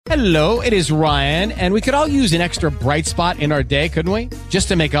Hello, it is Ryan, and we could all use an extra bright spot in our day, couldn't we? Just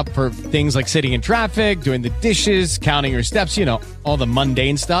to make up for things like sitting in traffic, doing the dishes, counting your steps, all the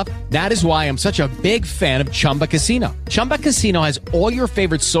mundane stuff. That is why I'm such a big fan of Chumba Casino. Chumba Casino has all your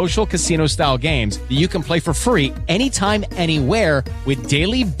favorite social casino-style games that you can play for free anytime, anywhere with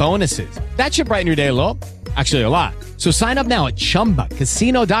daily bonuses. That should brighten your day a little. Actually, a lot. So sign up now at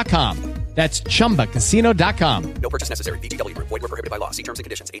ChumbaCasino.com. That's ChumbaCasino.com. No purchase necessary. VGW Group. Void where prohibited by law. See terms and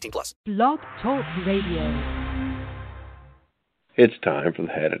conditions. 18+. Blog Talk Radio. It's time for the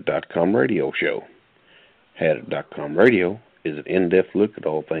Hadit.com radio show. Hadit.com radio is an in-depth look at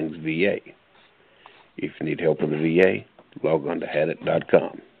all things VA. If you need help with the VA, log on to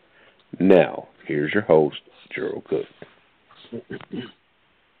Hadit.com. Now, here's your host, Gerald Cook.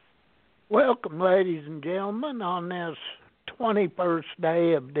 Welcome, ladies and gentlemen, on this 21st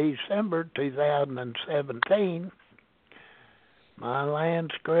day of December 2017. My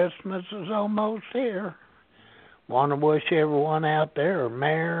land's Christmas is almost here. Want to wish everyone out there a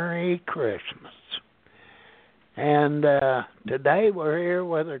Merry Christmas. And today we're here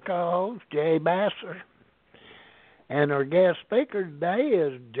with our co-host, Jay Basser. And our guest speaker today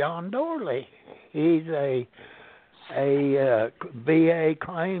is John Dorle. He's a VA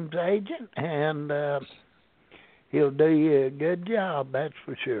claims agent, and he'll do you a good job, that's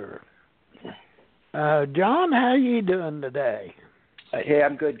for sure. John, how you doing today? Hey,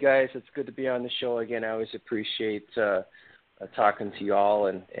 I'm good, guys. It's good to be on the show again. I always appreciate talking to you all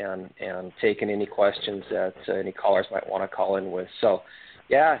and taking any questions that any callers might want to call in with. So,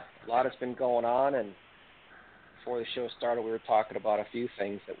 yeah, a lot has been going on, and before the show started, we were talking about a few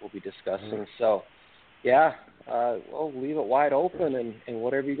things that we'll be discussing. So, yeah, we'll leave it wide open, and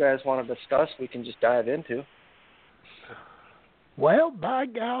whatever you guys want to discuss, we can just dive into. Well, by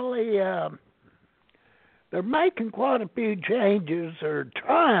golly, they're making quite a few changes, or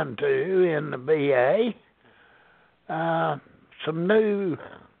trying to, in the VA. Some new,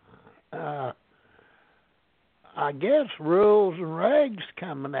 I guess, rules and regs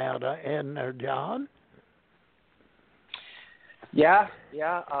coming out in there, John. Yeah.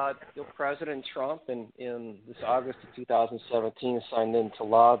 President Trump in this August of 2017 signed into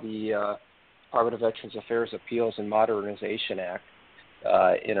law the Department of Veterans Affairs Appeals and Modernization Act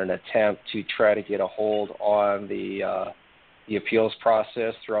in an attempt to try to get a hold on the appeals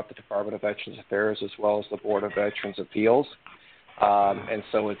process throughout the Department of Veterans Affairs as well as the Board of Veterans Appeals. And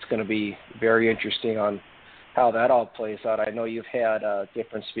so it's going to be very interesting on how that all plays out. I know you've had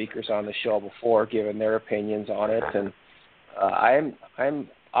different speakers on the show before giving their opinions on it, and I'm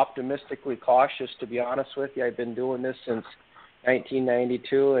optimistically cautious, to be honest with you. I've been doing this since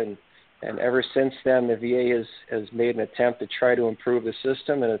 1992, and ever since then, the VA has made an attempt to try to improve the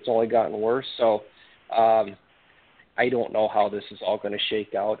system, and it's only gotten worse. So I don't know how this is all going to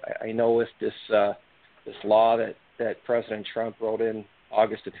shake out. I know with this law that President Trump wrote in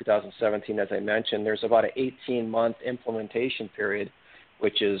August of 2017, as I mentioned, there's about an 18-month implementation period,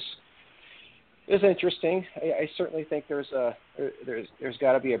 which is interesting. I certainly think there's got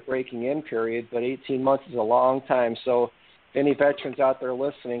to be a breaking in period, but 18 months is a long time. So if any veterans out there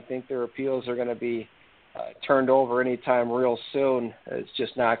listening think their appeals are going to be turned over anytime real soon, it's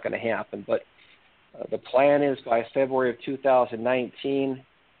just not going to happen. But the plan is by February of 2019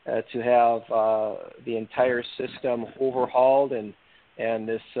 to have the entire system overhauled and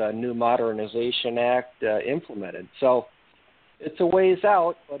this new Modernization Act implemented. So it's a ways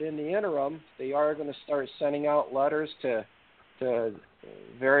out, but in the interim, they are going to start sending out letters to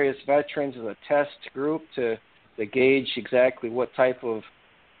various veterans as a test group to gauge exactly what type of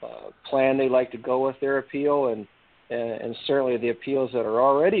plan they like to go with their appeal, and certainly the appeals that are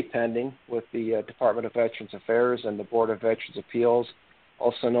already pending with the Department of Veterans Affairs and the Board of Veterans Appeals,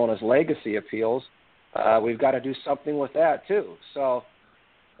 also known as legacy appeals. We've got to do something with that too. So,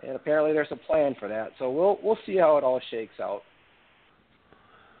 and apparently there's a plan for that. So we'll see how it all shakes out.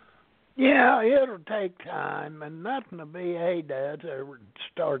 Yeah, it'll take time, and nothing the VA does ever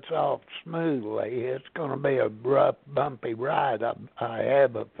starts off smoothly. It's going to be a rough, bumpy ride, I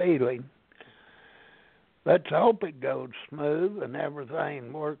have a feeling. Let's hope it goes smooth and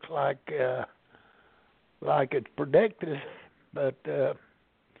everything works like it's predicted, but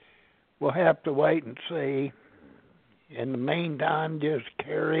we'll have to wait and see. In the meantime, just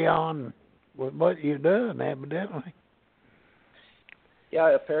carry on with what you're doing, evidently.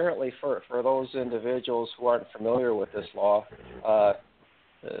 Yeah, apparently for those individuals who aren't familiar with this law,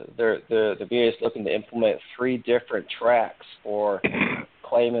 the VA is looking to implement 3 different tracks for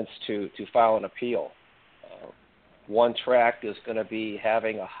claimants to file an appeal. One track is going to be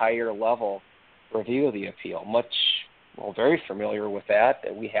having a higher level review of the appeal, much very familiar with that,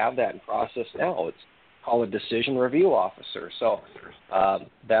 and we have that in process now. It's called a decision review officer. So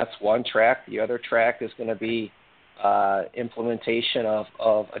that's one track. The other track is going to be implementation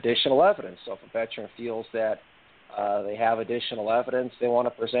of additional evidence. So if a veteran feels that they have additional evidence they want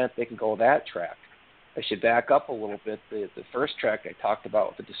to present, they can go that track. I should back up a little bit. The first track I talked about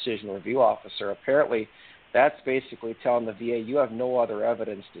with the decision review officer, apparently that's basically telling the VA you have no other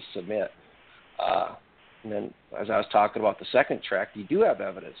evidence to submit. And then as I was talking about the second track, you do have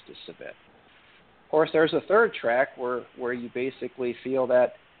evidence to submit. Of course, there's a third track where you basically feel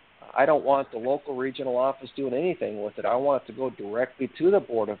that I don't want the local regional office doing anything with it. I want it to go directly to the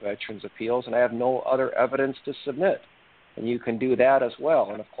Board of Veterans Appeals, and I have no other evidence to submit. And you can do that as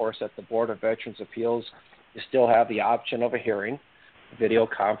well. And, of course, at the Board of Veterans Appeals, you still have the option of a hearing, video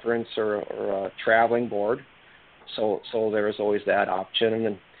conference, or a traveling board. So there is always that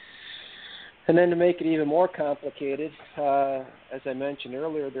option. And then to make it even more complicated, as I mentioned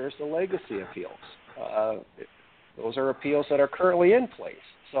earlier, there's the legacy appeals. Those are appeals that are currently in place.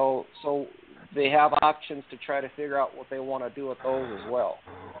 So they have options to try to figure out what they want to do with those as well.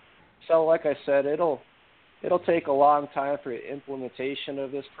 So like I said, it'll take a long time for the implementation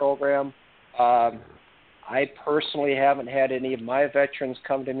of this program. I personally haven't had any of my veterans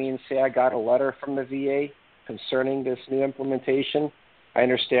come to me and say I got a letter from the VA concerning this new implementation. I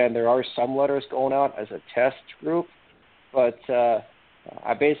understand there are some letters going out as a test group, but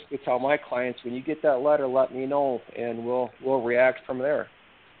I basically tell my clients, when you get that letter, let me know, and we'll react from there.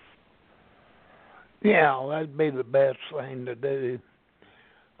 Yeah, that'd be the best thing to do.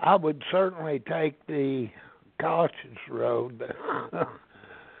 I would certainly take the cautious road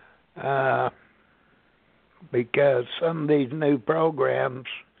because some of these new programs,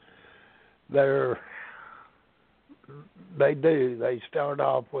 they start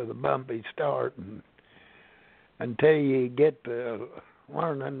off with a bumpy start, and until you get to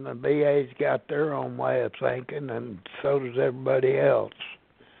learning, the VA's got their own way of thinking, and so does everybody else.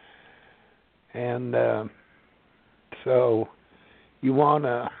 And so you want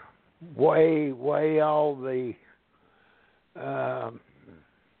to weigh all the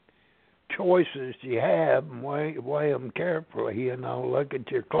choices you have and weigh them carefully. Look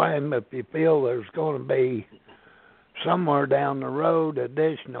at your claim. If you feel there's going to be somewhere down the road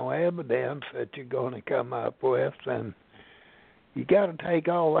additional evidence that you're going to come up with, then you got to take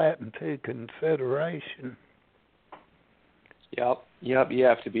all that into consideration. Yep. You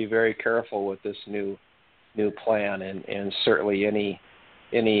have to be very careful with this new plan, and certainly any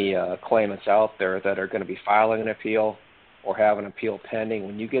claimants out there that are going to be filing an appeal or have an appeal pending.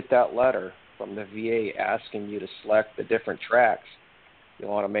 When you get that letter from the VA asking you to select the different tracks, you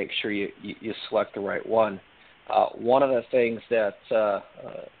want to make sure you select the right one. One of the things that a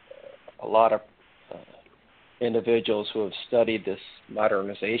lot of individuals who have studied this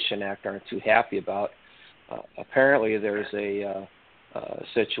Modernization Act aren't too happy about, apparently there's a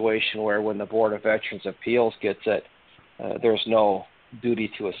situation where when the Board of Veterans Appeals gets it, there's no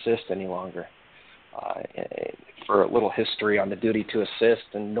duty to assist any longer. For a little history on the duty to assist,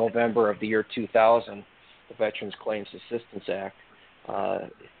 in November of the year 2000, the Veterans Claims Assistance Act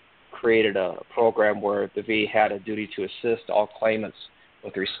created a program where the VA had a duty to assist all claimants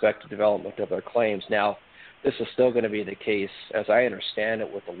with respect to development of their claims. Now, this is still going to be the case, as I understand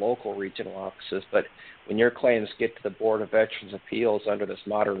it, with the local regional offices, but when your claims get to the Board of Veterans Appeals under this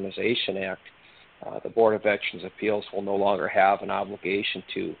Modernization Act, the Board of Veterans Appeals will no longer have an obligation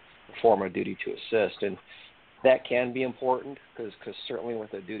to perform a duty to assist. And that can be important because certainly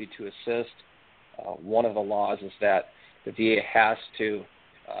with a duty to assist, one of the laws is that the VA has to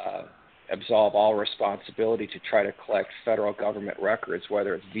absolve all responsibility to try to collect federal government records,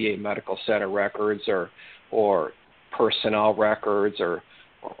 whether it's VA medical center records or personnel records or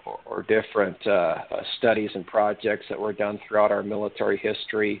different studies and projects that were done throughout our military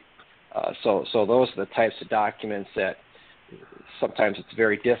history. So those are the types of documents that sometimes it's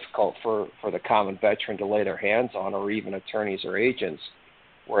very difficult for the common veteran to lay their hands on, or even attorneys or agents,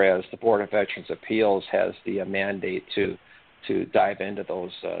 whereas the Board of Veterans Appeals has the mandate to dive into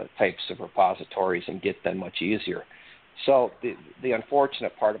those types of repositories and get them much easier. So the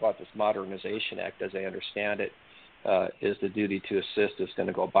unfortunate part about this Modernization Act, as I understand it, is the duty to assist is going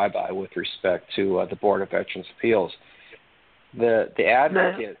to go bye-bye with respect to the Board of Veterans Appeals. The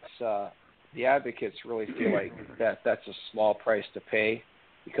advocates really feel like that's a small price to pay,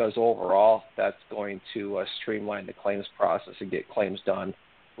 because overall that's going to streamline the claims process and get claims done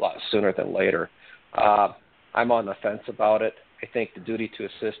a lot sooner than later. I'm on the fence about it. I think the duty to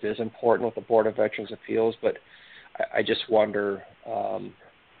assist is important with the Board of Veterans Appeals, but I just wonder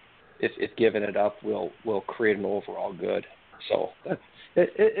if giving it up will create an overall good. So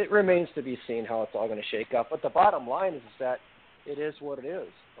it remains to be seen how it's all going to shake up. But the bottom line is that it is what it is.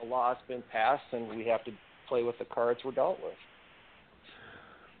 The law has been passed, and we have to play with the cards we're dealt with.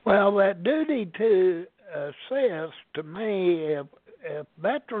 Well, that duty to assist, to me, if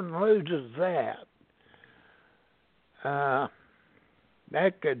veteran loses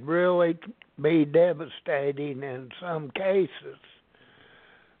that could really be devastating in some cases,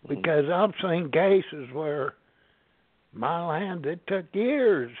 because I've seen cases where my land, it took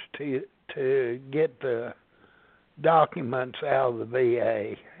years to get the documents out of the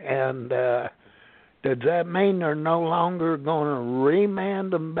VA, and does that mean they're no longer going to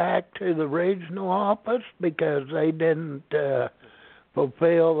remand them back to the regional office because they didn't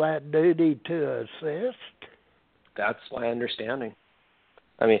fulfill that duty to assist? That's my understanding.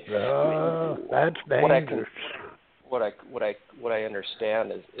 I mean, that's dangerous. What I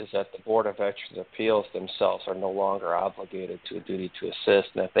understand is that the Board of Veterans Appeals themselves are no longer obligated to a duty to assist,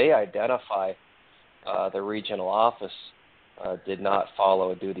 and if they identify the regional office did not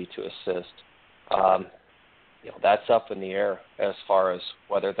follow a duty to assist, that's up in the air as far as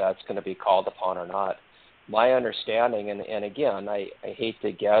whether that's going to be called upon or not. My understanding, and again, I hate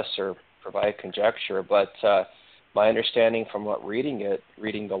to guess or provide conjecture, but my understanding from reading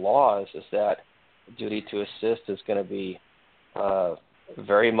the laws is that duty to assist is going to be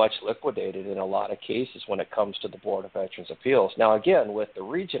very much liquidated in a lot of cases when it comes to the Board of Veterans Appeals. Now, again, with the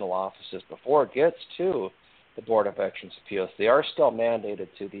regional offices, before it gets to the Board of Veterans Appeals, they are still mandated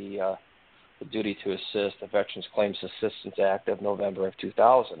to the duty to assist, the Veterans Claims Assistance Act of November of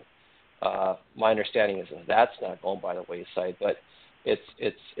 2000. My understanding is that that's not going by the wayside, but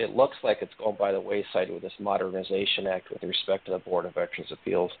it looks like it's going by the wayside with this Modernization Act with respect to the Board of Veterans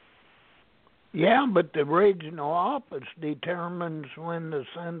Appeals. Yeah, but the regional office determines when to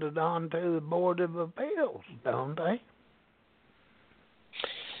send it on to the Board of Appeals, don't they?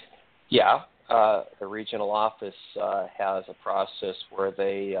 Yeah, the regional office has a process where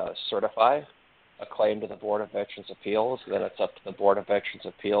they certify a claim to the Board of Veterans Appeals. Then it's up to the Board of Veterans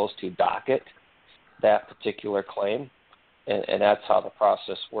Appeals to docket that particular claim, and that's how the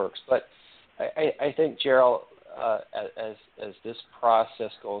process works. But I think, Gerald, as this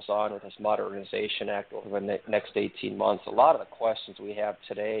process goes on with this Modernization Act over the next 18 months, a lot of the questions we have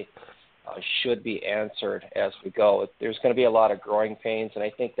today should be answered as we go. There's going to be a lot of growing pains, and I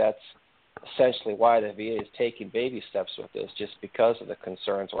think that's essentially why the VA is taking baby steps with this, just because of the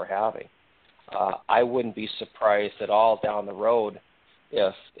concerns we're having. I wouldn't be surprised at all down the road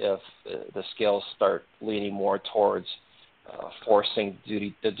if the scales start leaning more towards forcing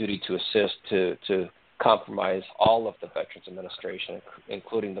the duty to assist to compromise all of the Veterans Administration,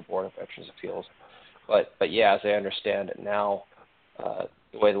 including the Board of Veterans Appeals. But yeah, as I understand it now,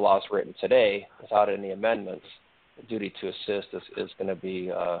 the way the law is written today, without any amendments, the duty to assist is going to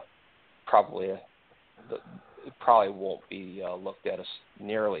be probably won't be looked at as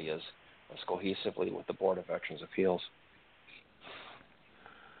nearly as cohesively with the Board of Veterans Appeals.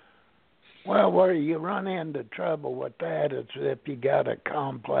 Well, where you run into trouble with that is if you got a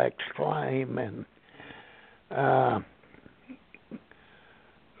complex claim, and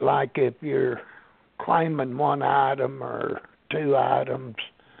like if you're claiming one item or two items,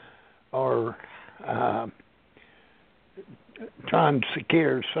 or trying to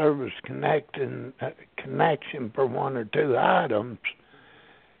secure service connection for one or two items.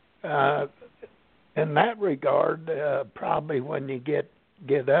 In that regard, probably when you get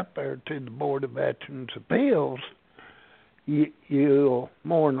up there to the Board of Veterans Appeals, you'll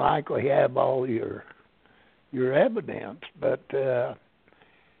more than likely have all your evidence. But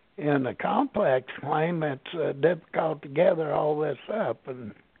in a complex claim, it's difficult to gather all this up,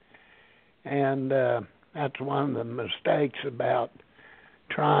 and that's one of the mistakes about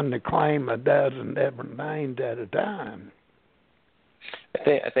trying to claim a dozen different things at a time.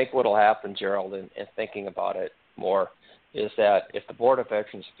 I think what will happen, Gerald, in thinking about it more, is that if the Board of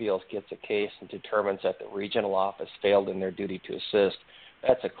Veterans Appeals gets a case and determines that the regional office failed in their duty to assist,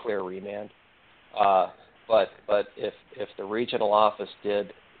 that's a clear remand. But if the regional office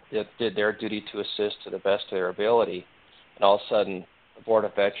did their duty to assist to the best of their ability, and all of a sudden the Board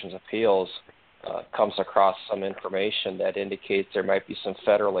of Veterans Appeals comes across some information that indicates there might be some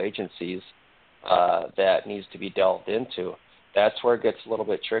federal agencies that needs to be delved into, that's where it gets a little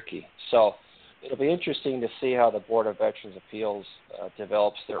bit tricky. So it'll be interesting to see how the Board of Veterans Appeals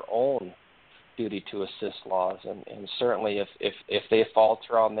develops their own duty to assist laws, and certainly if they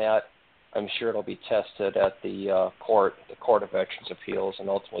falter on that, I'm sure it'll be tested at the Court of Veterans Appeals, and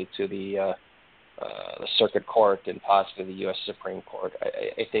ultimately to the the Circuit Court and possibly the U.S. Supreme Court.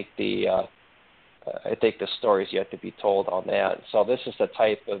 I think the story's yet to be told on that. So this is the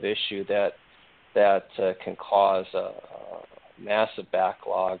type of issue that can cause a massive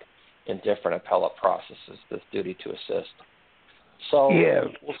backlog in different appellate processes, this duty to assist. So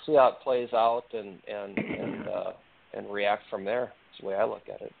we'll see how it plays out and react from there. That's the way I look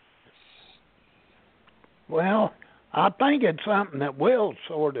at it. Well, I think it's something that will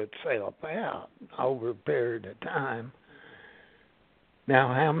sort itself out over a period of time.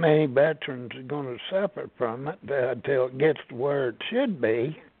 Now, how many veterans are going to suffer from it until it gets to where it should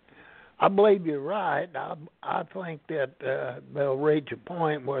be? I believe you're right. I think that they'll reach a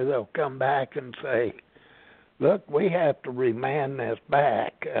point where they'll come back and say, look, we have to remand this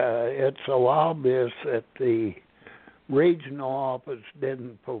back. It's so obvious that the regional office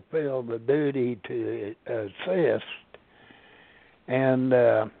didn't fulfill the duty to assist, and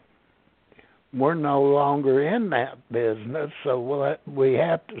we're no longer in that business, so we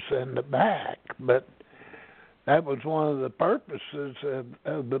have to send it back. But that was one of the purposes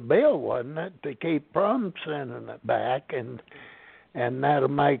of the bill, wasn't it, to keep from sending it back, and that'll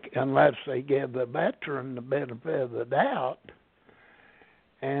make, unless they give the veteran the benefit of the doubt,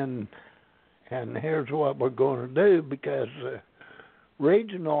 and here's what we're going to do, because the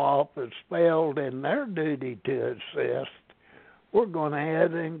regional office failed in their duty to assist, we're going to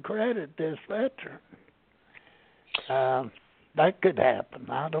add and credit this veteran. That could happen.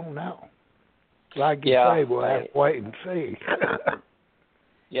 I don't know. Like you say, we'll have to wait and see.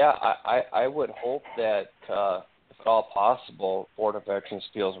 I would hope that, if at all possible, Board of Veterans'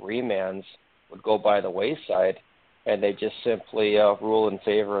 Appeals remands would go by the wayside and they just simply rule in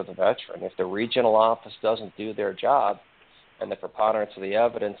favor of the veteran. If the regional office doesn't do their job and the preponderance of the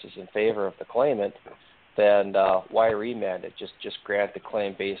evidence is in favor of the claimant, then why remand it? Just grant the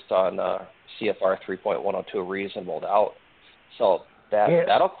claim based on CFR 3.102, reasonable doubt. So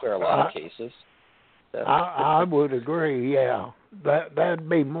that'll clear a lot of cases. I would agree, yeah. That'd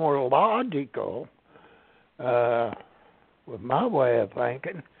be more logical with my way of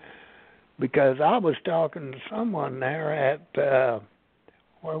thinking, because I was talking to someone there at,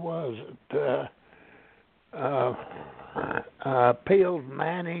 where was it, appeals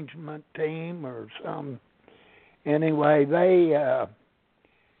management team or some. Anyway, they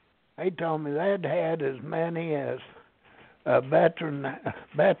told me they'd had as many as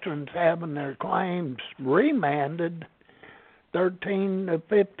veterans having their claims remanded 13 to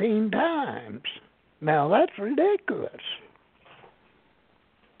 15 times. Now, that's ridiculous.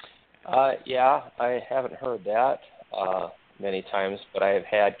 I haven't heard that many times, but I have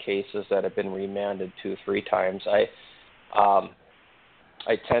had cases that have been remanded 2-3 times. I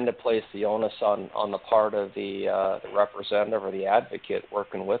tend to place the onus on the part of the representative or the advocate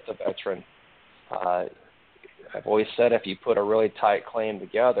working with the veteran. I've always said if you put a really tight claim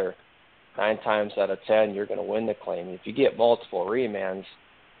together, 9 times out of 10 you're going to win the claim. If you get multiple remands,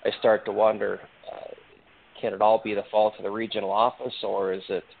 I start to wonder, can it all be the fault of the regional office, or is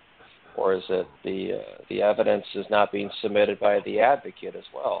it the evidence is not being submitted by the advocate as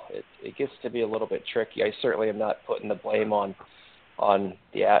well? It gets to be a little bit tricky. I certainly am not putting the blame on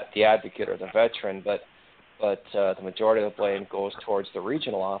the advocate or the veteran, but the majority of the blame goes towards the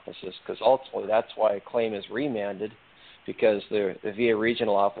regional offices, because ultimately that's why a claim is remanded, because the VA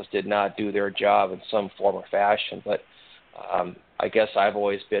regional office did not do their job in some form or fashion. But I guess I've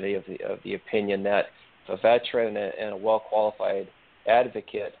always been of the opinion that if a veteran and a well-qualified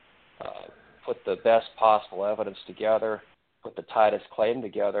advocate put the best possible evidence together, put the tightest claim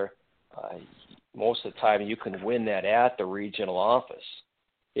together, most of the time you can win that at the regional office.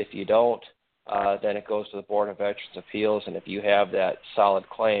 If you don't, then it goes to the Board of Veterans' Appeals, and if you have that solid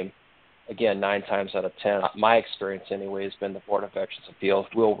claim, again, 9 times out of 10, my experience anyway has been the Board of Veterans' Appeals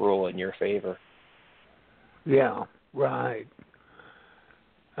will rule in your favor. Yeah, right.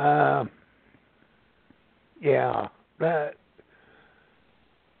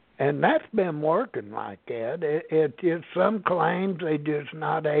 And that's been working like that. It just, some claims they're just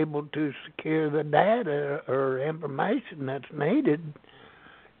not able to secure the data or information that's needed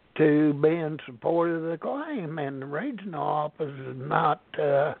to be in support of the claim, and the regional office is not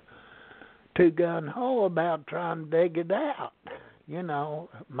too gung-ho about trying to dig it out. You know,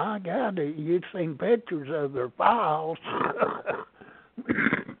 my God, you've seen pictures of their files.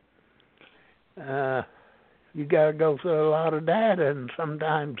 You got to go through a lot of data, and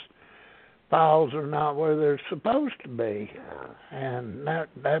sometimes files are not where they're supposed to be, and that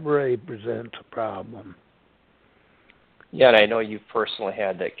really presents a problem. Yeah, and I know you've personally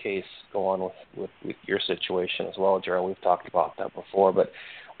had that case go on with your situation as well, Gerald. We've talked about that before, but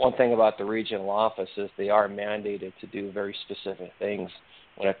one thing about the regional office is they are mandated to do very specific things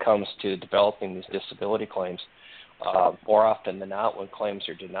when it comes to developing these disability claims. More often than not, when claims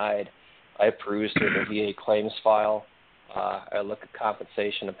are denied, I peruse through the VA claims file. I look at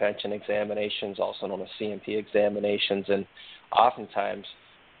compensation and pension examinations, also known as CMP examinations, and oftentimes,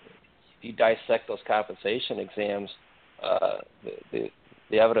 if you dissect those compensation exams,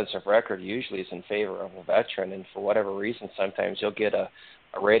 the evidence of record usually is in favor of a veteran, and for whatever reason, sometimes you'll get a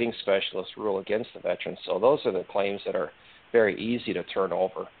rating specialist rule against the veteran. So those are the claims that are very easy to turn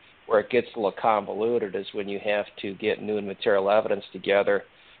over. Where it gets a little convoluted is when you have to get new and material evidence together.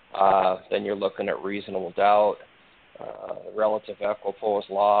 Then you're looking at reasonable doubt, relative equipoise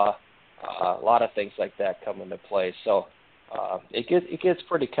law, a lot of things like that come into play. So it gets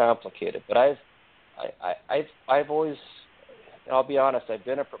pretty complicated. But I've always, and I'll be honest, I've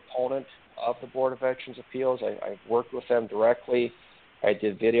been a proponent of the Board of Veterans Appeals. I've worked with them directly. I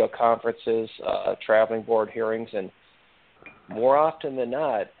did video conferences, traveling board hearings, and more often than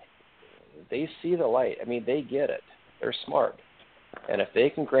not, they see the light. I mean, they get it. They're smart. And if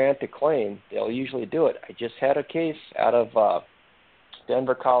they can grant a claim, they'll usually do it. I just had a case out of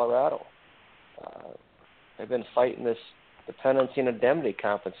Denver, Colorado. I've been fighting this dependency and indemnity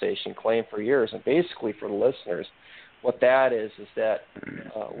compensation claim for years. And basically, for the listeners, what that is that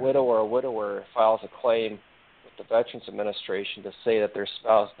a widower files a claim with the Veterans Administration to say that their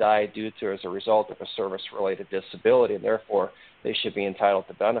spouse died due to as a result of a service-related disability, and therefore they should be entitled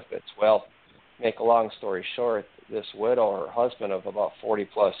to benefits. Well, make a long story short, this widow, her husband of about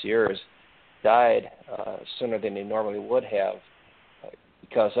 40-plus years, died sooner than he normally would have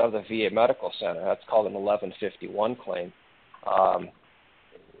because of the VA Medical Center. That's called an 1151 claim.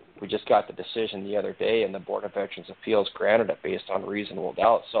 We just got the decision the other day, and the Board of Veterans Appeals granted it based on reasonable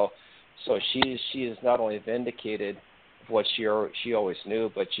doubt. So she is not only vindicated of what she always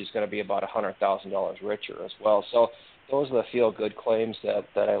knew, but she's going to be about $100,000 richer as well. So those are the feel-good claims that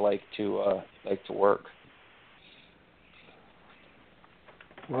I like to work.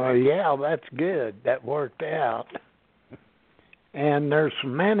 Well, yeah, that's good. That worked out. And there's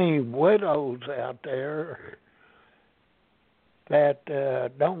many widows out there that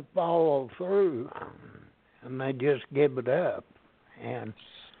don't follow through, and they just give it up. And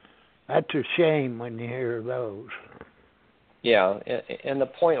that's a shame when you hear those. Yeah, and the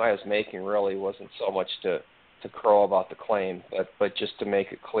point I was making really wasn't so much to crow about the claim, but just to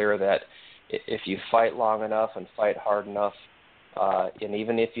make it clear that if you fight long enough and fight hard enough, and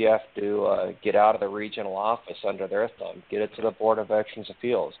even if you have to get out of the regional office under their thumb, get it to the Board of Veterans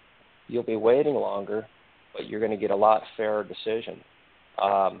Appeals, you'll be waiting longer, but you're going to get a lot fairer decision.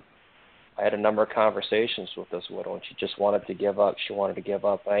 I had a number of conversations with this widow, and she just wanted to give up. She wanted to give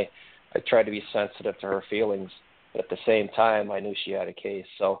up. I tried to be sensitive to her feelings, but at the same time, I knew she had a case.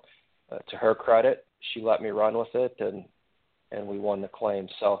 So to her credit, she let me run with it, and we won the claim.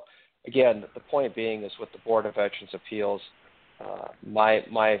 So, again, the point being is with the Board of Veterans Appeals, my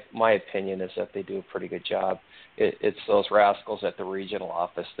opinion is that they do a pretty good job. It's those rascals at the regional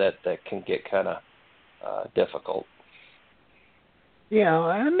office that can get kind of difficult.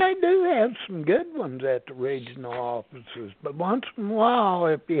 Yeah, and they do have some good ones at the regional offices, but once in a while,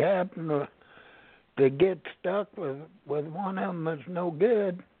 if you happen to get stuck with one of them that's no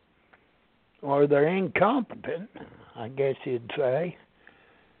good, or they're incompetent, I guess you'd say,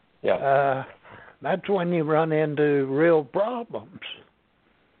 yeah, that's when you run into real problems.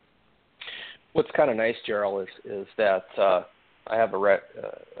 What's kind of nice, Gerald, is that I have a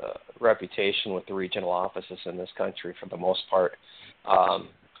reputation with the regional offices in this country for the most part,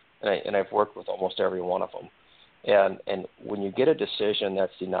 and I've worked with almost every one of them. And when you get a decision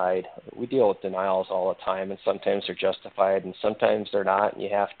that's denied, we deal with denials all the time, and sometimes they're justified, and sometimes they're not, and you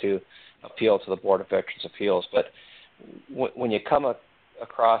have to appeal to the Board of Veterans Appeals. But when you come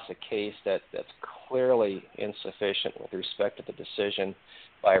across a case that's clearly insufficient with respect to the decision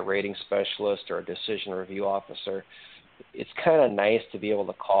by a rating specialist or a decision review officer, it's kind of nice to be able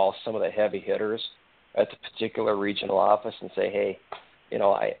to call some of the heavy hitters at the particular regional office and say, hey,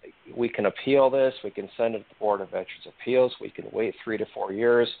 we can appeal this, we can send it to the Board of Veterans Appeals, we can wait 3 to 4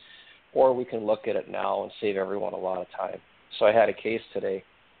 years, or we can look at it now and save everyone a lot of time. So I had a case today.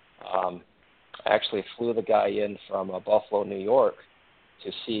 I actually flew the guy in from Buffalo, New York,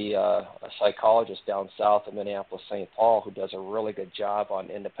 to see a psychologist down south of Minneapolis, St. Paul, who does a really good job on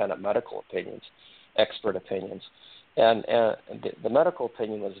independent medical opinions, expert opinions. And the medical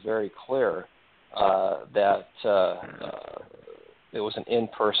opinion was very clear that it was an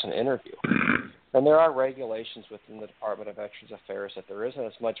in-person interview. And there are regulations within the Department of Veterans Affairs that there isn't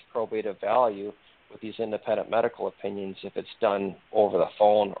as much probative value with these independent medical opinions if it's done over the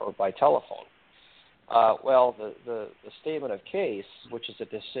phone or by telephone. Well, the statement of case, which is a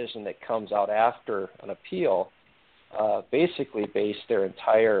decision that comes out after an appeal, basically based their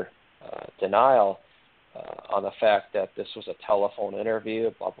entire denial on the fact that this was a telephone interview,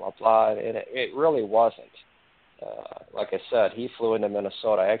 blah, blah, blah, and it really wasn't. Like I said, he flew into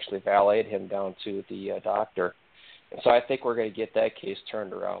Minnesota. I actually valeted him down to the doctor. And so I think we're going to get that case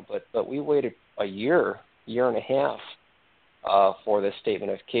turned around. But we waited a year and a half for this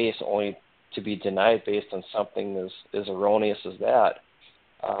statement of case, only to be denied based on something as erroneous as that.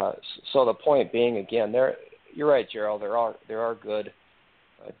 So the point being, again, you're right, Gerald, there are good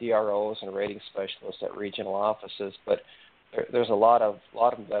DROs and rating specialists at regional offices, but there's a lot of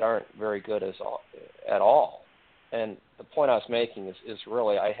them that aren't very good at all. And the point I was making is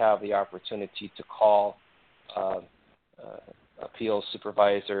really I have the opportunity to call appeals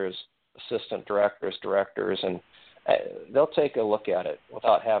supervisors, assistant directors, and they'll take a look at it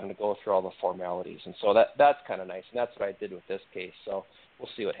without having to go through all the formalities. And so that's kind of nice, and that's what I did with this case. So we'll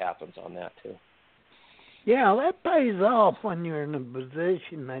see what happens on that too. Yeah, that pays off when you're in a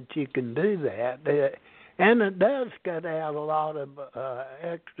position that you can do that. And it does cut out a lot of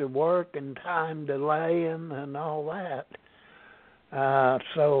extra work and time delaying and all that.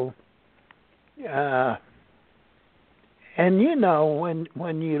 And you know,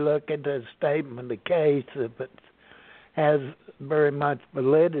 when you look at the statement of case, if it has very much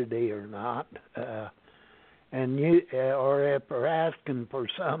validity or not, and or if they're asking for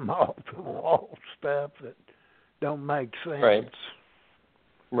some off the wall stuff that don't make sense.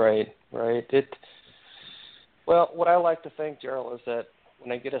 Right. Well, what I like to think, Gerald, is that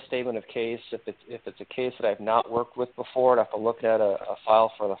when I get a statement of case, if it's a case that I've not worked with before, and if I'm looking at a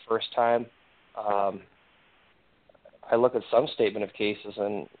file for the first time, I look at some statement of cases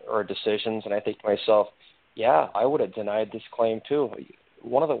or decisions, and I think to myself, yeah, I would have denied this claim too.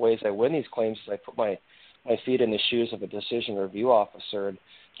 One of the ways I win these claims is I put my feet in the shoes of a decision review officer and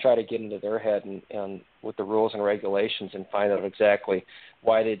try to get into their head and with the rules and regulations and find out exactly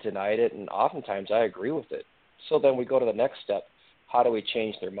why they denied it, and oftentimes I agree with it. So then we go to the next step. How do we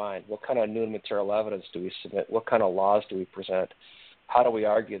change their mind? What kind of new material evidence do we submit? What kind of laws do we present? How do we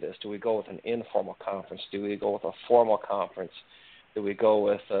argue this? Do we go with an informal conference? Do we go with a formal conference? Do we go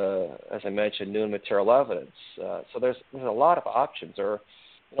with, as I mentioned, new material evidence? So there's a lot of options. Or,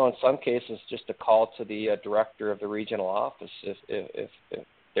 in some cases, just a call to the director of the regional office if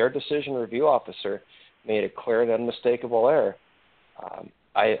their decision review officer made a clear and unmistakable error.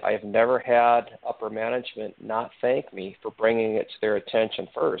 I've never had upper management not thank me for bringing it to their attention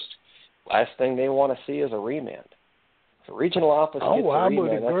first. Last thing they want to see is a remand. If a regional office gets a remand, I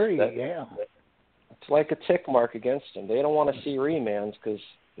would agree, yeah. It's like a tick mark against them. They don't want to see remands because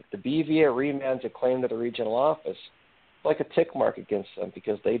if the BVA remands a claim to the regional office, it's like a tick mark against them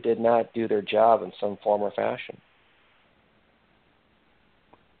because they did not do their job in some form or fashion.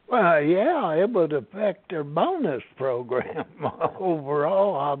 Well, yeah, it would affect their bonus program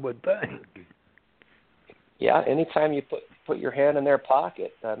overall, I would think. Yeah, anytime you put your hand in their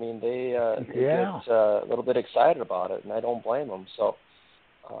pocket, I mean, they get a little bit excited about it, and I don't blame them. So,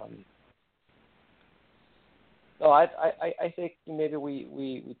 no, I think maybe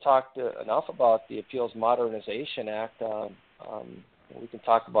we talked enough about the Appeals Modernization Act. We can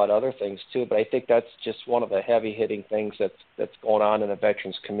talk about other things too, but I think that's just one of the heavy-hitting things that's going on in the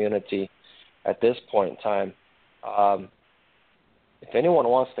veterans community at this point in time. If anyone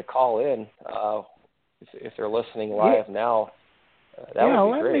wants to call in, if they're listening live now, that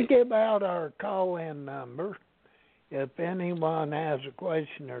would be great. Let me give out our call-in number. If anyone has a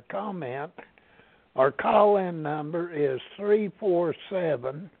question or comment, our call-in number is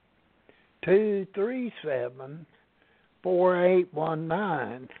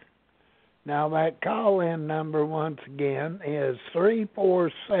 347-237-4819. Now that call-in number once again is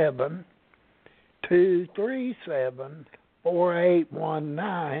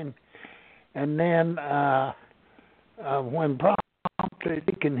 347-237-4819, and then when prompted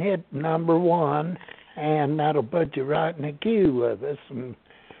you can hit number 1, and that'll put you right in the queue with us. And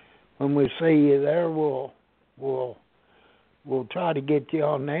when we see you there, we'll try to get you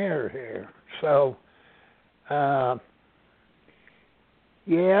on the air here. So.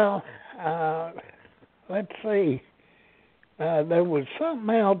 Let's see. There was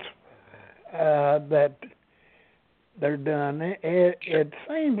something else that they're done. It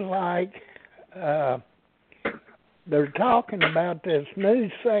seems like they're talking about this new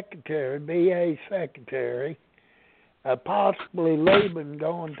secretary, VA secretary, possibly leaving,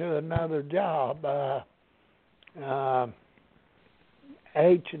 going to another job.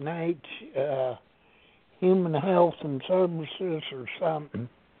 H&H, Human Health and Services or something.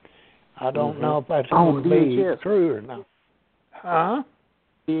 I don't know if that's going to be true or not. Huh?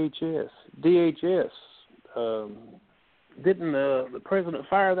 DHS. Didn't the president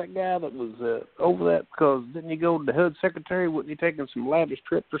fire that guy that was over that? Because didn't he go to the HUD secretary? Wasn't he taking some lavish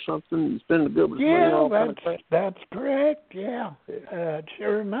trip or something and spending the government's money on all kind of crap? That's correct. Yeah,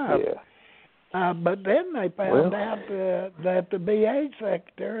 sure enough. Yeah. But then they found out that the VA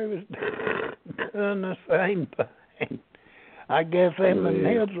secretary was doing the same thing. I guess him and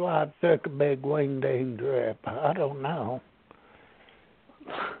his wife took a big wingding trip. I don't know.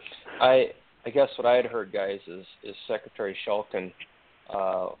 I guess what I had heard, guys, is Secretary Shulkin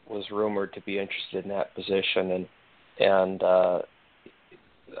was rumored to be interested in that position, and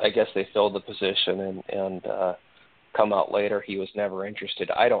I guess they filled the position, and come out later he was never interested.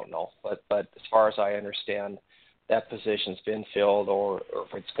 I don't know, but as far as I understand, that position's been filled, or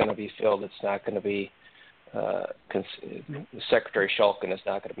if it's going to be filled, it's not going to be. Secretary Shulkin is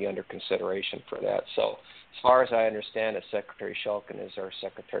not going to be under consideration for that. So, as far as I understand it, Secretary Shulkin is our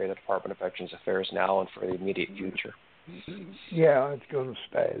Secretary of the Department of Veterans Affairs now and for the immediate future. Yeah, it's going to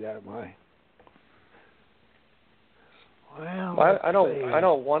stay that way. Well, I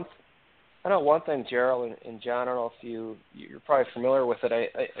know one thing, Gerald and John. I don't know if you're probably familiar with it.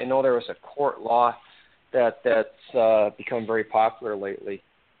 I know there was a court law that's become very popular lately,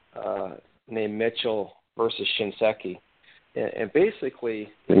 named Mitchell versus Shinseki, and basically,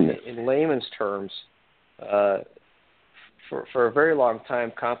 in layman's terms, for a very long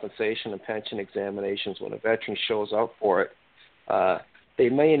time, compensation and pension examinations, when a veteran shows up for it, they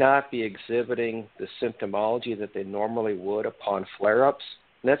may not be exhibiting the symptomology that they normally would upon flare-ups.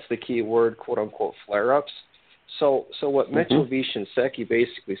 And that's the key word, quote-unquote, flare-ups. So what Mitchell v. Shinseki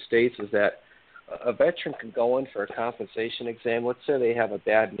basically states is that a veteran can go in for a compensation exam. Let's say they have a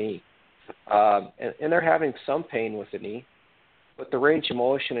bad knee, and they're having some pain with the knee, but the range of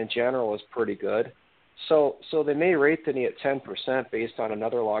motion in general is pretty good. So they may rate the knee at 10% based on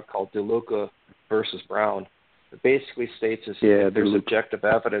another law called DeLuca versus Brown. It basically states there's objective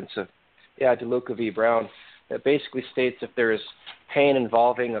evidence of, DeLuca v. Brown. It basically states if there is pain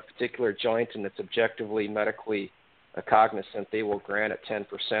involving a particular joint and it's objectively medically cognizant, they will grant it 10%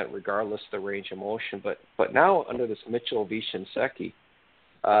 regardless of the range of motion. But now under this Mitchell v. Shinseki,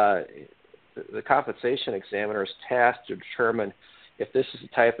 the compensation examiner is tasked to determine if this is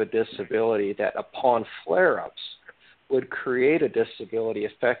a type of disability that upon flare-ups would create a disability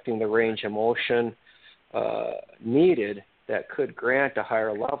affecting the range of motion needed that could grant a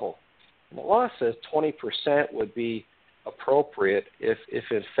higher level. And the law says 20% would be appropriate if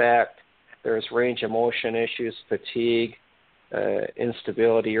in fact there's range of motion issues, fatigue,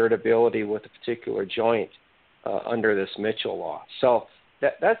 instability, irritability with a particular joint under this Mitchell law. So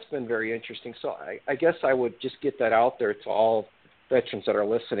that's been very interesting. So I guess I would just get that out there to all veterans that are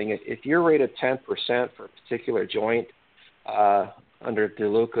listening. If you're rated 10% for a particular joint under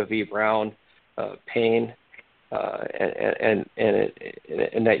DeLuca v. Brown, pain, and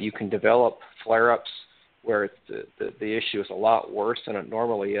that you can develop flare-ups where the issue is a lot worse than it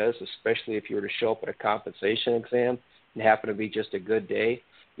normally is, especially if you were to show up at a compensation exam and happen to be just a good day,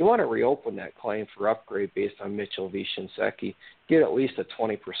 you want to reopen that claim for upgrade based on Mitchell v. Shinseki. Get at least a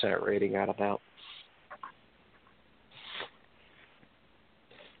 20% rating out of that.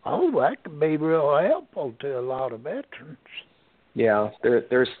 Oh, that could be real helpful to a lot of veterans. Yeah,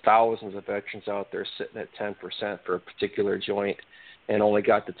 there's thousands of veterans out there sitting at 10% for a particular joint and only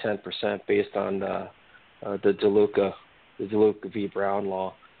got the 10% based on the DeLuca v. Brown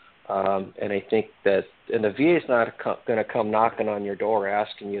law. And I think that, and the VA is not going to come knocking on your door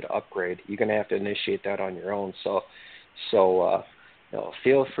asking you to upgrade. You're going to have to initiate that on your own. So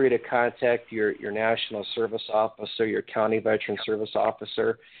feel free to contact your National Service Officer, your County Veteran Service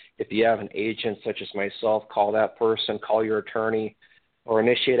Officer. If you have an agent such as myself, call that person, call your attorney, or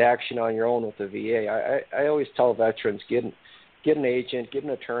initiate action on your own with the VA. I always tell veterans, get an agent, get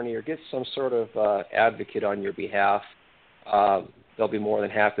an attorney, or get some sort of advocate on your behalf. They'll be more than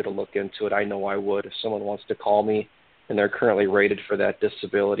happy to look into it. I know I would. If someone wants to call me and they're currently rated for that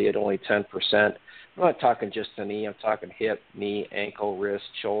disability at only 10%, I'm not talking just the knee. I'm talking hip, knee, ankle, wrist,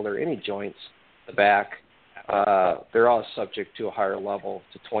 shoulder, any joints, the back. They're all subject to a higher level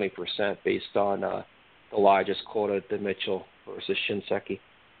to 20% based on the law I just quoted, the Mitchell versus Shinseki.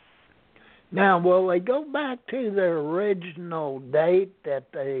 Now, will they go back to their original date that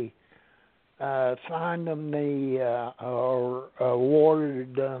they signed them or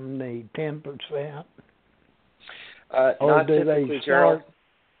awarded them the 10%? Or not do they typically, Gerald. start?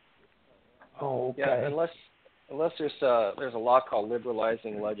 Oh, okay. Yeah, unless there's a law called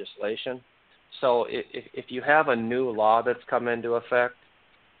liberalizing legislation. So if you have a new law that's come into effect,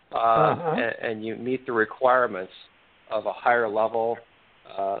 and you meet the requirements of a higher level,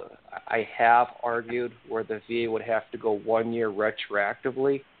 I have argued where the VA would have to go 1 year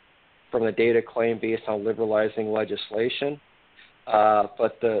retroactively from the date of claim based on liberalizing legislation.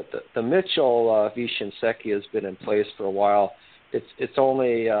 But the Mitchell v. Shinseki has been in place for a while. It's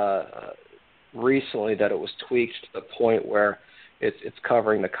only recently that it was tweaked to the point where it's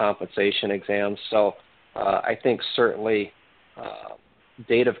covering the compensation exams. So I think certainly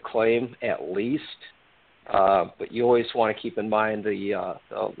date of claim at least, but you always want to keep in mind the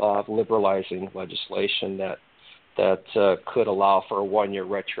law of liberalizing legislation that could allow for a 1 year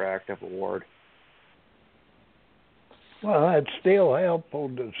retroactive award. Well, that's still helpful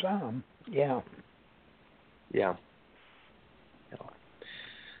to some. Yeah. Yeah.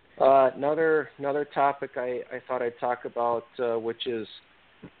 Another topic I thought I'd talk about, which is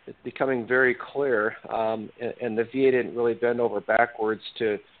it's becoming very clear, and the VA didn't really bend over backwards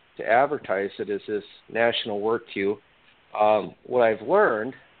to advertise it, is this national work queue. What I've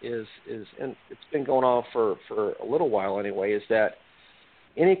learned is, and it's been going on for a little while anyway, is that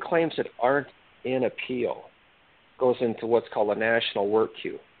any claims that aren't in appeal goes into what's called a national work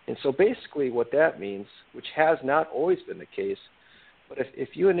queue. And so basically what that means, which has not always been the case, but if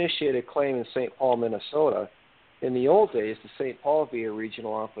you initiate a claim in St. Paul, Minnesota, in the old days, the St. Paul VA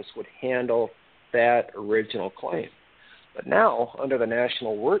regional office would handle that original claim. But now, under the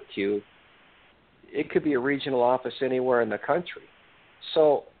national work queue, it could be a regional office anywhere in the country.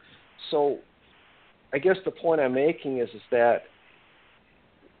 So I guess the point I'm making is that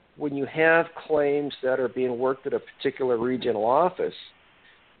when you have claims that are being worked at a particular regional office,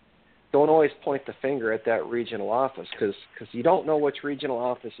 don't always point the finger at that regional office because you don't know which regional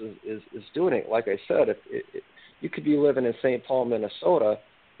office is doing it. Like I said, you could be living in St. Paul, Minnesota,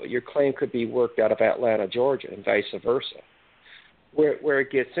 but your claim could be worked out of Atlanta, Georgia, and vice versa. Where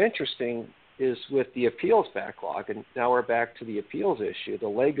it gets interesting is with the appeals backlog, and now we're back to the appeals issue, the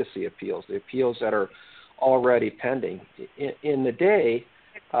legacy appeals, the appeals that are already pending. In the day,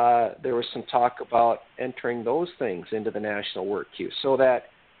 there was some talk about entering those things into the national work queue so that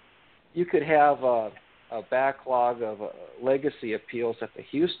you could have a backlog of legacy appeals at the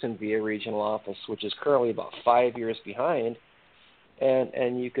Houston VA regional office, which is currently about 5 years behind,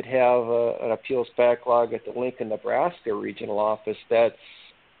 and you could have an appeals backlog at the Lincoln, Nebraska regional office that's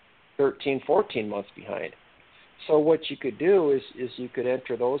 13, 14 months behind. So what you could do is you could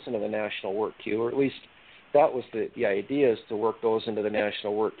enter those into the national work queue, or at least that was the idea, is to work those into the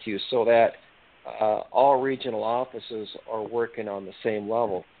national work queue so that all regional offices are working on the same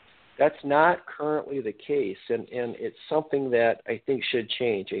level. That's not currently the case, and it's something that I think should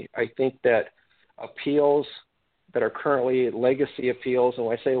change. I think that appeals that are currently legacy appeals, and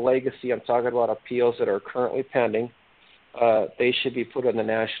when I say legacy, I'm talking about appeals that are currently pending, they should be put in the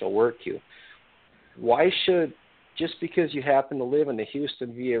national work queue. Why should, just because you happen to live in the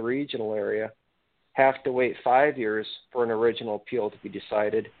Houston VA regional area, have to wait 5 years for an original appeal to be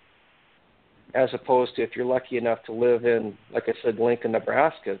decided, as opposed to if you're lucky enough to live in, like I said, Lincoln,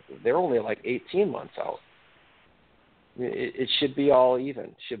 Nebraska, they're only like 18 months out. It should be all even.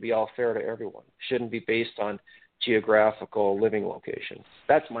 It should be all fair to everyone. It shouldn't be based on geographical living location.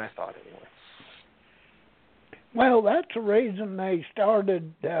 That's my thought anyway. Well, that's the reason they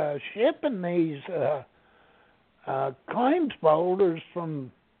started shipping these claims folders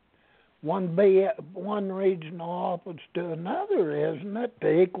from one regional office to another, isn't it,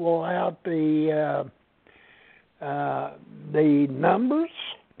 to equal out the numbers?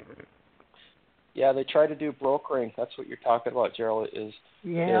 Yeah, they try to do brokering. That's what you're talking about, Gerald, is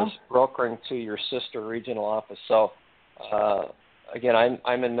brokering to your sister regional office. So, again,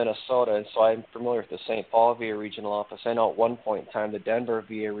 I'm in Minnesota, and so I'm familiar with the St. Paul VA regional office. I know at one point in time the Denver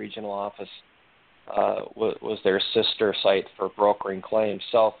VA regional office was their sister site for brokering claims.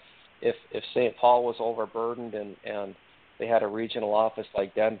 So if St. Paul was overburdened and they had a regional office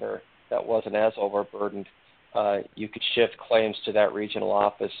like Denver that wasn't as overburdened, you could shift claims to that regional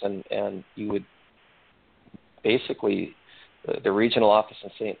office, and you would basically, the regional office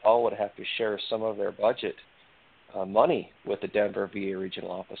in St. Paul would have to share some of their budget money with the Denver VA regional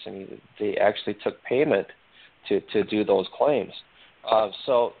office. I mean, they actually took payment to do those claims.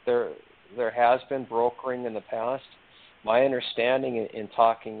 So there has been brokering in the past. My understanding in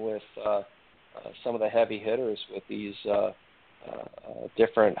talking with some of the heavy hitters with these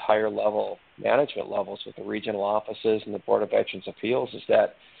different higher level management levels with the regional offices and the Board of Veterans Appeals is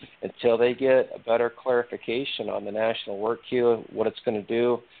that until they get a better clarification on the National Work Queue, what it's going to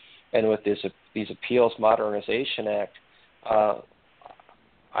do, and with these Appeals Modernization Act,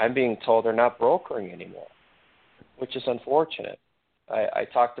 I'm being told they're not brokering anymore, which is unfortunate. I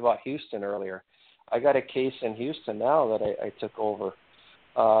talked about Houston earlier. I got a case in Houston now that I took over.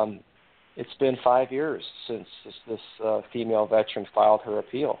 It's been 5 years since this female veteran filed her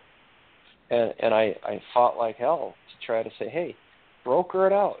appeal. And I fought like hell to try to say, hey, broker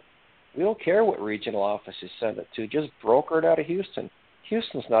it out. We don't care what regional office you send it to. Just broker it out of Houston.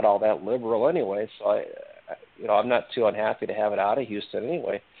 Houston's not all that liberal anyway, so I'm not too unhappy to have it out of Houston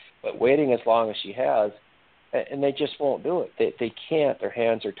anyway. But waiting as long as she has, and they just won't do it. They can't. Their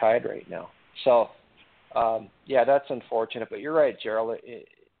hands are tied right now. So, that's unfortunate. But you're right, Gerald.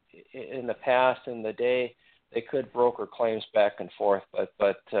 In the past, in the day, they could broker claims back and forth,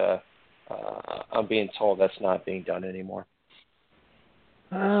 but I'm being told that's not being done anymore.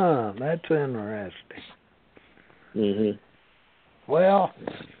 Ah, that's interesting. Mhm. Well,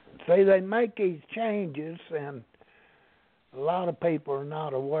 see, they make these changes, and a lot of people are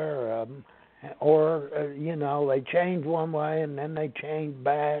not aware of them, or they change one way and then they change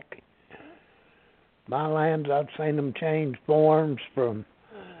back. My lands, I've seen them change forms from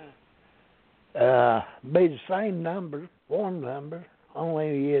be the same number, form number,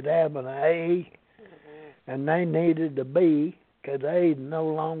 only you'd have an A, and they needed a B because A no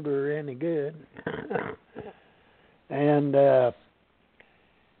longer any good. And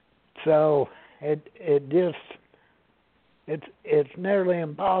so it's nearly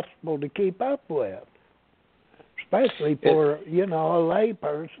impossible to keep up with, especially for a lay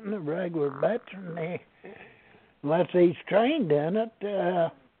person, a regular veteran. Unless he's trained in it,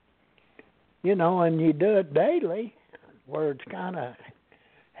 and you do it daily, where it's kind of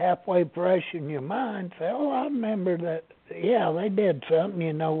halfway fresh in your mind. Say, oh, I remember that. Yeah, they did something.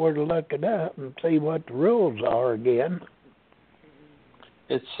 You know where to look it up and see what the rules are again.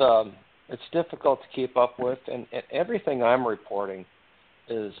 It's difficult to keep up with, and everything I'm reporting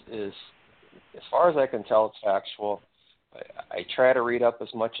is as far as I can tell, it's factual. I try to read up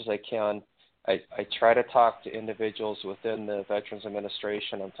as much as I can. I try to talk to individuals within the Veterans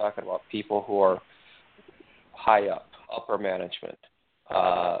Administration. I'm talking about people who are high up, upper management,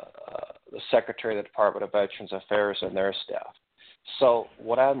 the Secretary of the Department of Veterans Affairs and their staff. So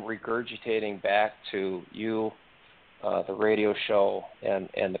what I'm regurgitating back to you, the radio show, and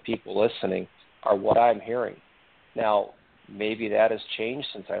the people listening are what I'm hearing. Now, maybe that has changed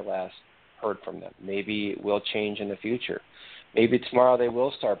since I last heard from them. Maybe it will change in the future. Maybe tomorrow they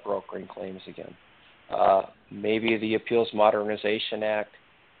will start brokering claims again. Maybe the Appeals Modernization Act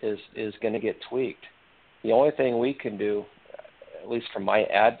is going to get tweaked. The only thing we can do, at least from my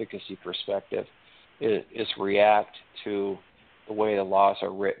advocacy perspective, is react to the way the laws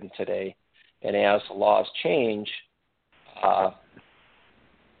are written today. And as the laws change,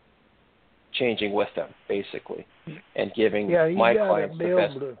 changing with them, basically, and giving my clients the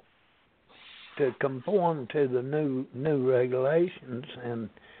best. To conform to the new regulations, and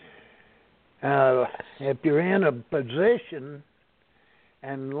if you're in a position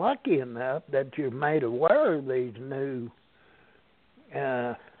and lucky enough that you're made aware of these new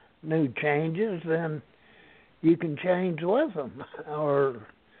changes, then you can change with them or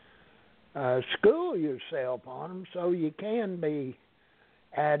school yourself on them so you can be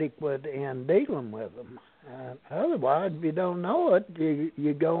adequate in dealing with them. Otherwise, if you don't know it,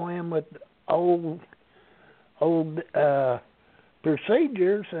 you go in with old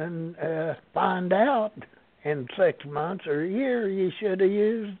procedures and find out in 6 months or a year you should have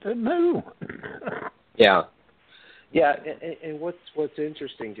used the new one. Yeah, and what's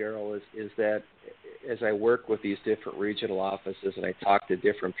interesting, Gerald, is that as I work with these different regional offices and I talk to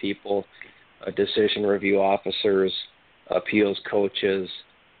different people, decision review officers, appeals coaches,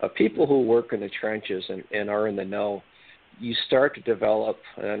 people who work in the trenches and are in the know, you start to develop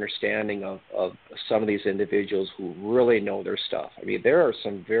an understanding of some of these individuals who really know their stuff. I mean, there are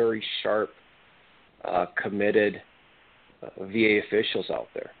some very sharp, committed VA officials out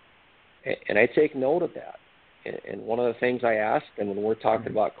there. And I take note of that. And one of the things I ask them when we're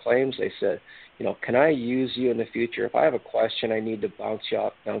talking about claims, they said, can I use you in the future? If I have a question I need to bounce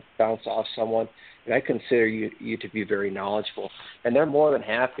off someone, and I consider you to be very knowledgeable. And they're more than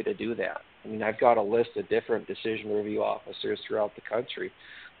happy to do that. I mean, I've got a list of different decision review officers throughout the country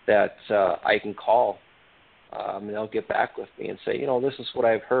that I can call, and they'll get back with me and say, this is what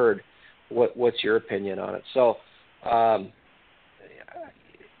I've heard. What's your opinion on it? So,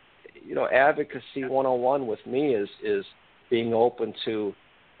 advocacy 101 with me is being open to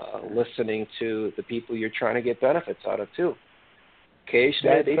listening to the people you're trying to get benefits out of too.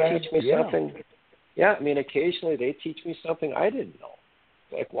 Occasionally they teach me something. Yeah, I mean, occasionally they teach me something I didn't know.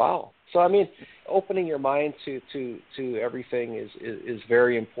 Like, wow. So, I mean, opening your mind to everything is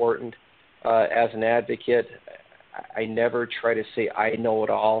very important. As an advocate, I never try to say I know it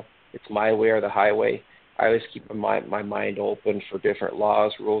all. It's my way or the highway. I always keep my mind open for different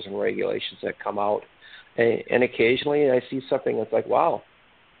laws, rules, and regulations that come out. And occasionally I see something that's like, wow,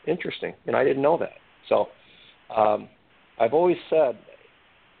 interesting, and I didn't know that. So I've always said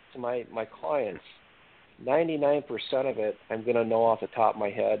to my clients, 99% of it I'm going to know off the top of my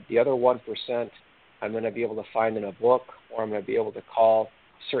head. The other 1% I'm going to be able to find in a book, or I'm going to be able to call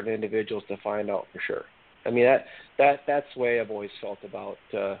certain individuals to find out for sure. I mean, that's the way I've always felt about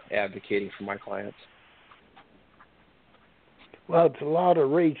advocating for my clients. Well, it's a lot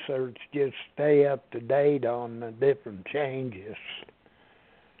of research just stay up to date on the different changes.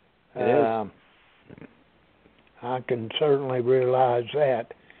 It is. I can certainly realize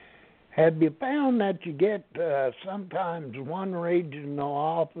that. Have you found that you get sometimes one regional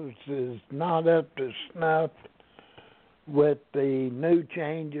office is not up to snuff with the new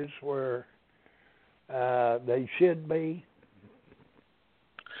changes where they should be?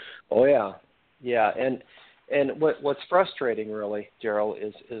 Oh yeah, and what's frustrating really, Gerald,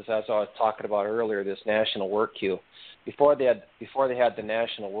 is as I was talking about earlier, this national work queue. Before they had the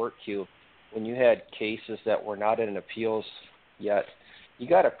national work queue, when you had cases that were not in appeals yet, you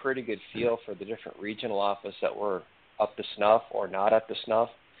got a pretty good feel for the different regional offices that were up to snuff or not up to snuff.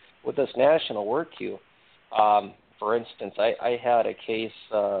 With this national work queue, for instance, I had a case,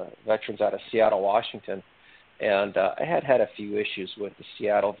 veterans out of Seattle, Washington, and I had a few issues with the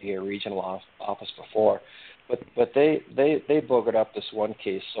Seattle VA regional office before, but they boogered up this one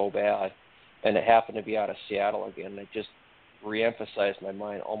case so bad, and it happened to be out of Seattle again. It just reemphasized my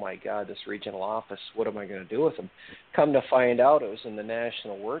mind, oh my God, this regional office, what am I going to do with them? Come to find out, it was in the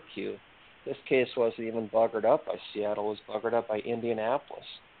national work queue. This case wasn't even buggered up by Seattle, it was buggered up by Indianapolis,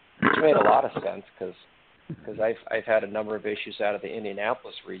 which made a lot of sense because I've had a number of issues out of the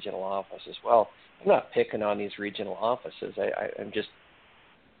Indianapolis regional office as well. I'm not picking on these regional offices. I'm just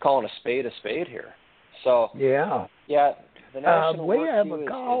calling a spade here. So yeah, the national we work have queue a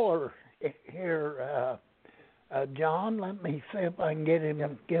caller here. John, let me see if I can get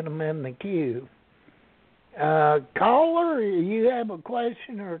him in the queue. Caller, you have a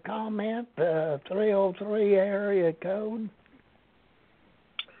question or a comment? 303 area code.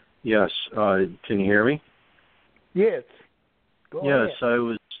 Yes. Can you hear me? Yes. Go ahead. Yes, I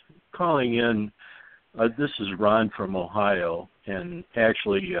was calling in. This is Ron from Ohio, and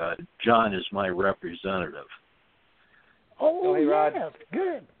actually John is my representative. Oh, hey, Rod. yes.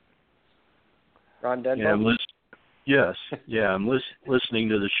 Good. Ron Denver? Yeah, I'm listening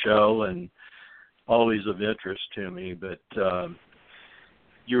to the show and always of interest to me, but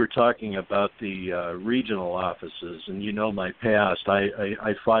you were talking about the regional offices, and you know my past.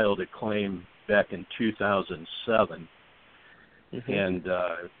 I filed a claim back in 2007 and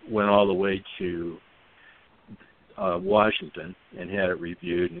went all the way to Washington and had it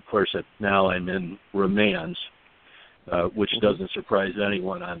reviewed. And, of course, now I'm in remands, which doesn't surprise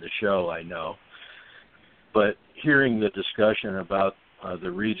anyone on the show, I know. But hearing the discussion about the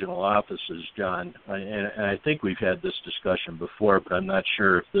regional offices, John, and I think we've had this discussion before, but I'm not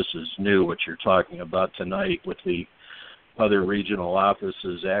sure if this is new, what you're talking about tonight with the other regional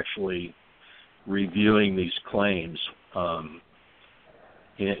offices actually reviewing these claims.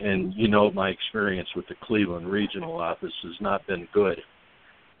 And you know, my experience with the Cleveland regional office has not been good.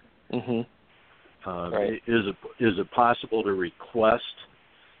 Right. Is it possible to request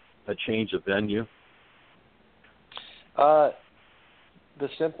a change of venue? The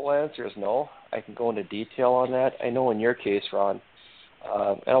simple answer is no. I can go into detail on that. I know in your case, Ron,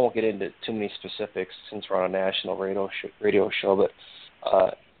 and I won't get into too many specifics since we're on a national radio show, but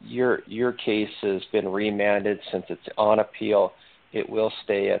your case has been remanded since it's on appeal. It will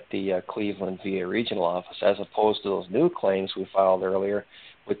stay at the Cleveland VA regional office, as opposed to those new claims we filed earlier,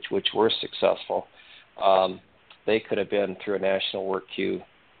 which were successful. They could have been through a national work queue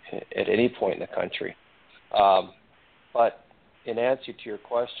at any point in the country. But in answer to your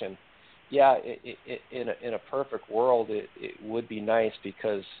question, yeah, in a perfect world, it would be nice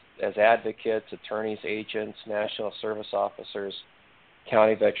because as advocates, attorneys, agents, national service officers,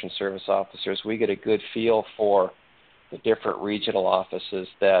 county veteran service officers, we get a good feel for the different regional offices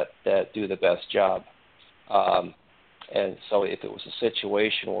that do the best job. And so if it was a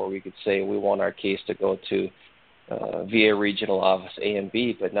situation where we could say we want our case to go to VA regional office A and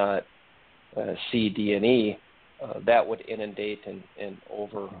B, but not C, D, and E, that would inundate and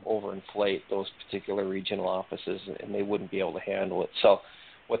overinflate those particular regional offices, and they wouldn't be able to handle it. So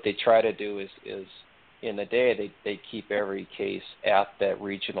what they try to do is in the day they keep every case at that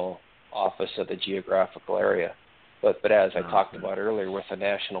regional office of the geographical area. But as I talked about earlier with the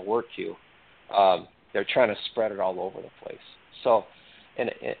national work queue, they're trying to spread it all over the place. So,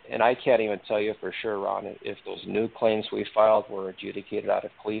 and I can't even tell you for sure, Ron, if those new claims we filed were adjudicated out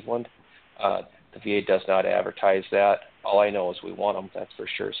of Cleveland. The VA does not advertise that. All I know is we want them, that's for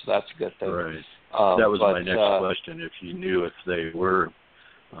sure. So that's a good thing. Right. That was my next question, if you knew if they were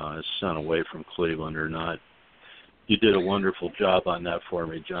sent away from Cleveland or not. You did a wonderful job on that for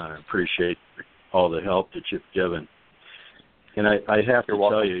me, John. I appreciate all the help that you've given. And I have to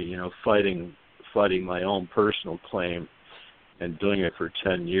tell you, fighting my own personal claim and doing it for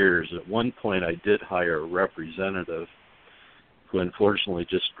 10 years, at one point I did hire a representative who unfortunately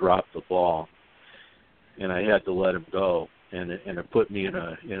just dropped the ball, and I had to let him go. And it put me and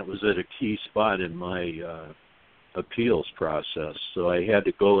it was at a key spot in my appeals process, so I had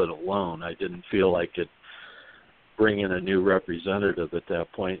to go it alone. I didn't feel I could bring in a new representative at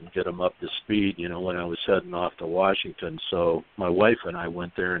that point and get him up to speed, when I was heading off to Washington. So my wife and I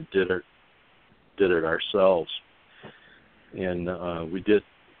went there and did it ourselves. And we did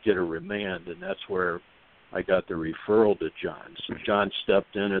get a remand, and that's where I got the referral to John. So John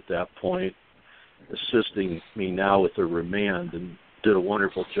stepped in at that point, assisting me now with the remand, and did a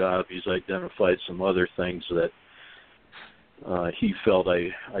wonderful job. He's identified some other things that he felt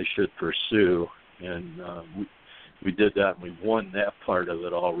I should pursue, and we did that, and we won that part of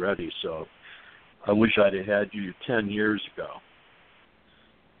it already. So I wish I'd have had you 10 years ago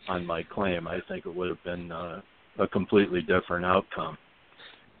on my claim. I think it would have been a completely different outcome.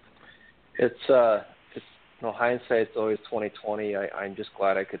 It's hindsight's always 20/20. I'm just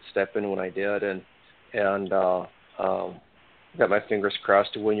glad I could step in when I did, and got my fingers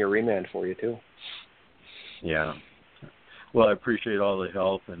crossed to win your remand for you too. Yeah. Well, I appreciate all the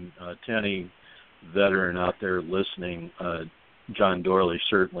help, and to any veteran out there listening, John Dorle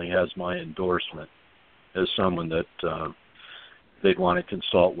certainly has my endorsement as someone that they'd want to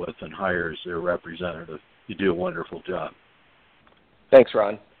consult with and hire as their representative. You do a wonderful job. Thanks,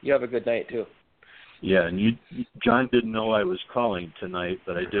 Ron. You have a good night too. Yeah, and John didn't know I was calling tonight,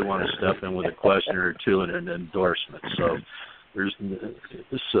 but I did want to step in with a question or two and an endorsement.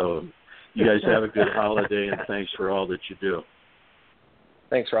 So you guys have a good holiday, and thanks for all that you do.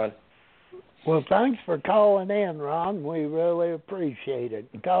 Thanks, Ron. Well, thanks for calling in, Ron. We really appreciate it.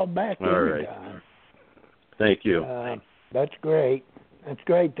 Call back anytime. Right. Thank you. That's great. That's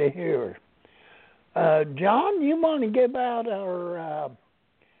great to hear. John, you want to give out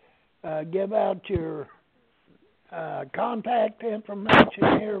your contact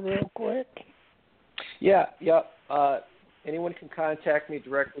information here real quick? Yeah. Anyone can contact me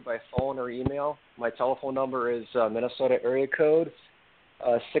directly by phone or email. My telephone number is Minnesota area code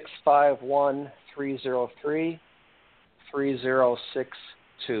 651-303-3062.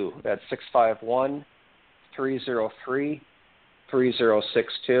 That's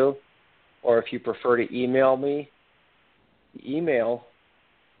 651-303-3062. Or if you prefer to email me, the email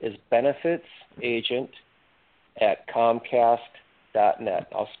is benefitsagent@comcast.net.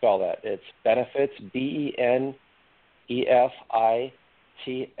 I'll spell that. It's benefits, BENEFITS,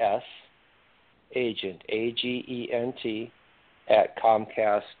 agent, AGENT,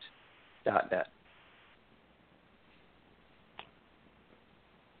 @comcast.net.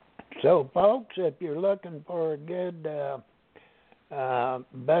 So, folks, if you're looking for a good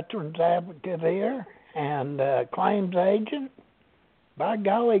veterans advocate here and claims agent, by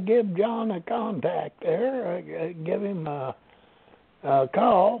golly, give John a contact there. Give him a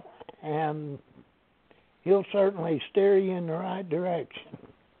call, and he'll certainly steer you in the right direction.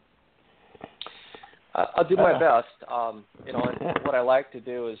 I'll do my best. What I like to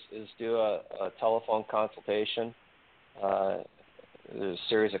do is do a telephone consultation. There's a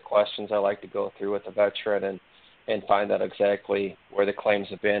series of questions I like to go through with the veteran and find out exactly where the claims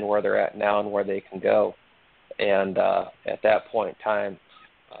have been, where they're at now, and where they can go. And at that point in time,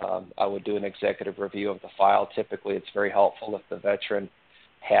 I would do an executive review of the file. Typically, it's very helpful if the veteran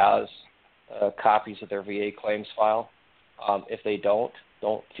has copies of their VA claims file. If they don't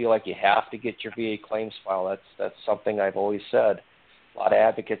feel like you have to get your VA claims file. That's something I've always said. A lot of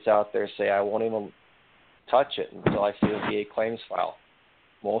advocates out there say, I won't even touch it until I see a VA claims file.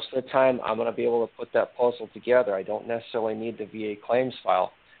 Most of the time, I'm going to be able to put that puzzle together. I don't necessarily need the VA claims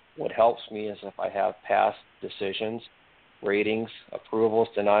file. What helps me is if I have past decisions, ratings, approvals,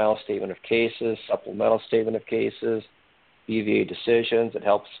 denials, statement of cases, supplemental statement of cases, BVA decisions. It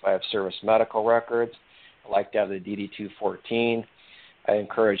helps if I have service medical records. I like to have the DD-214. I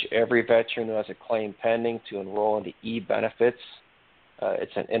encourage every veteran who has a claim pending to enroll into eBenefits.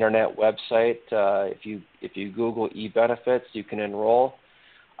 It's an internet website. If you Google eBenefits, you can enroll.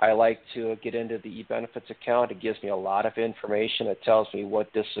 I like to get into the eBenefits account. It gives me a lot of information. It tells me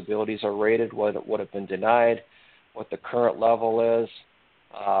what disabilities are rated, what have been denied, what the current level is,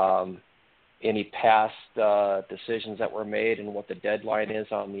 any past decisions that were made, and what the deadline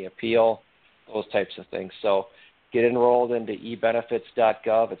is on the appeal, those types of things. So get enrolled into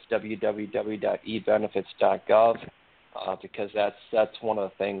ebenefits.gov. It's www.ebenefits.gov because that's one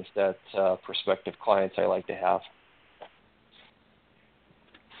of the things that prospective clients I like to have.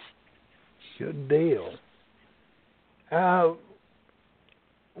 Good deal.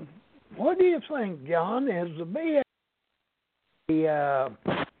 What do you think, John? Is the VA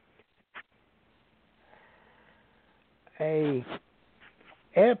a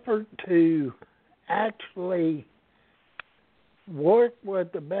effort to actually work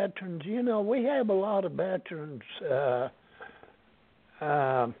with the veterans? You know, we have a lot of veterans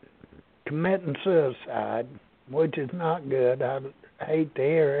committing suicide, which is not good. I hate to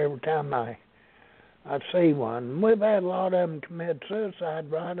hear every time I see one. We've had a lot of them commit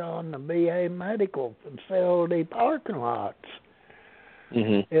suicide right on the VA medical facility parking lots.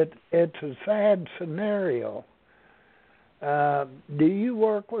 Mm-hmm. It's a sad scenario. Do you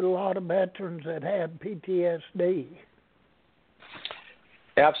work with a lot of veterans that have PTSD?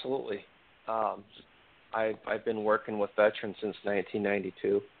 Absolutely. I've been working with veterans since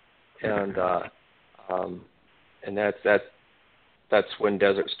 1992, and that's when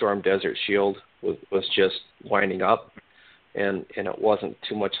Storm Desert Shield was just winding up, and it wasn't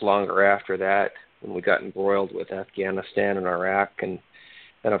too much longer after that when we got embroiled with Afghanistan and Iraq, and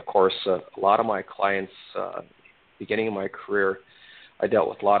of course a lot of my clients, beginning of my career, I dealt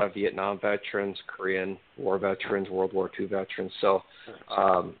with a lot of Vietnam veterans, Korean War veterans, World War II veterans. So,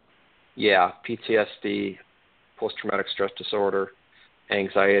 PTSD, post-traumatic stress disorder,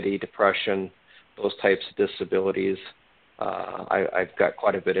 anxiety, depression, those types of disabilities. I've got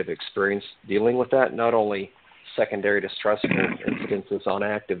quite a bit of experience dealing with that, not only secondary to stressful instances on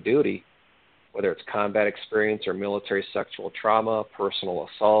active duty, whether it's combat experience or military sexual trauma, personal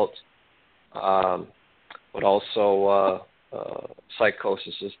assault, but also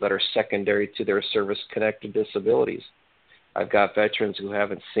psychoses that are secondary to their service-connected disabilities. I've got veterans who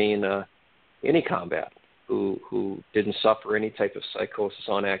haven't seen any combat, who didn't suffer any type of psychosis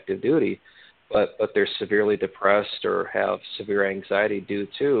on active duty, but they're severely depressed or have severe anxiety due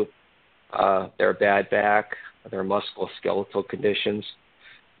to their bad back, their musculoskeletal conditions.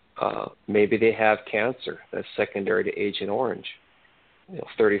 Maybe they have cancer that's secondary to Agent Orange,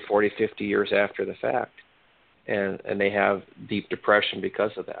 30, 40, 50 years after the fact. And they have deep depression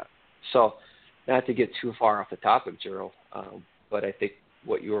because of that. So not to get too far off the topic, Gerald, but I think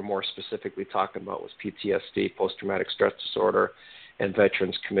what you were more specifically talking about was PTSD, post-traumatic stress disorder, and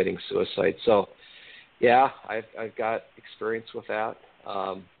veterans committing suicide. So, yeah, I've got experience with that.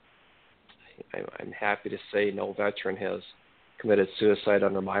 I'm happy to say no veteran has committed suicide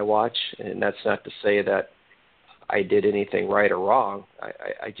under my watch, and that's not to say that I did anything right or wrong.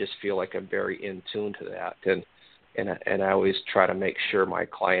 I just feel like I'm very in tune to that, and I always try to make sure my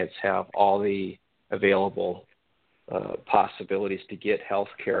clients have all the available possibilities to get health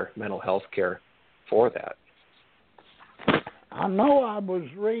care, mental health care for that. I know I was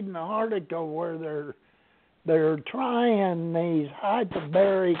reading an article where they're trying these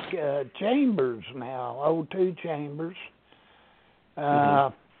hyperbaric chambers now, O2 chambers,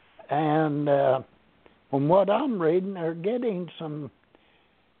 and from what I'm reading, they're getting some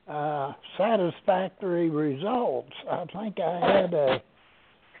satisfactory results. I think I had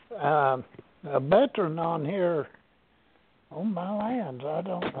a veteran on here on my lands. I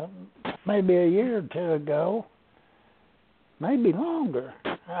don't know, maybe a year or two ago, maybe longer.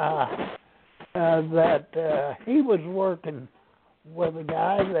 That he was working with a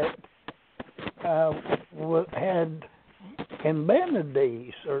guy that had invented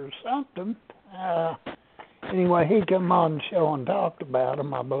these or something. Anyway, he come on the show and talked about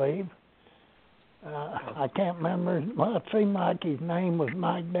them, I believe. I can't remember. Well, it seemed like his name was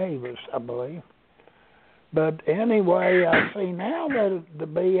Mike Davis, I believe. But anyway, I see now that the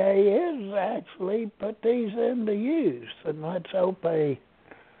VA is actually put these into use, and let's hope they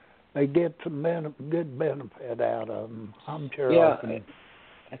get some good benefit out of them. I'm sure. Yeah,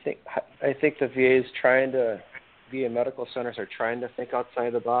 I think the VA medical centers are trying to think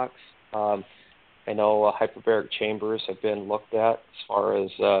outside the box. I know hyperbaric chambers have been looked at as far as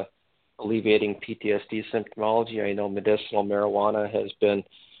alleviating PTSD symptomology. I know medicinal marijuana has been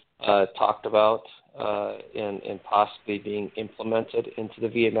talked about and possibly being implemented into the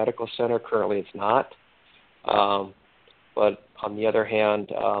VA Medical Center. Currently it's not. But on the other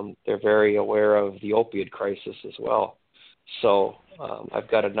hand, they're very aware of the opioid crisis as well. So I've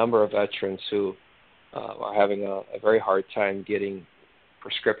got a number of veterans who are having a very hard time getting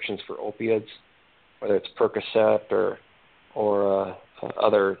prescriptions for opioids, whether it's Percocet or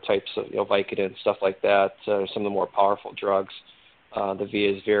other types of Vicodin, stuff like that, some of the more powerful drugs. The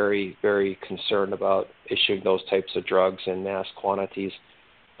VA is very, very concerned about issuing those types of drugs in mass quantities.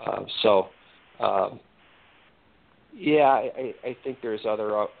 I think there's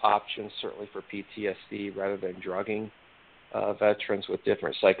other options, certainly for PTSD, rather than drugging veterans with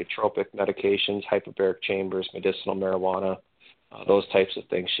different psychotropic medications, hyperbaric chambers, medicinal marijuana. Those types of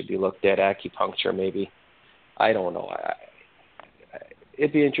things should be looked at. Acupuncture, maybe. I don't know.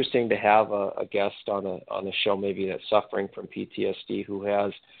 It'd be interesting to have a guest on the show, maybe that's suffering from PTSD, who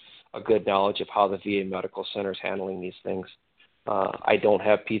has a good knowledge of how the VA Medical Center is handling these things. I don't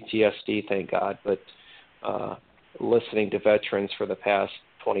have PTSD, thank God, but listening to veterans for the past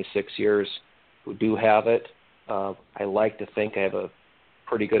 26 years who do have it, I like to think I have a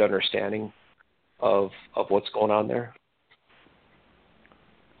pretty good understanding of what's going on there.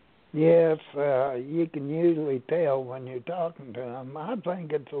 Yes, you can usually tell when you're talking to them. I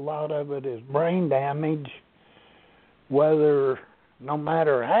think it's a lot of it is brain damage, whether, no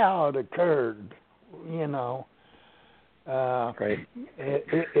matter how it occurred, Right.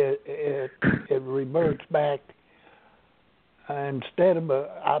 It reverts back. Instead of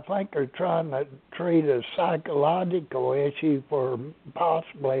I think they're trying to treat a psychological issue for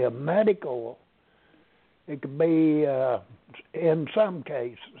possibly a medical. It could be in some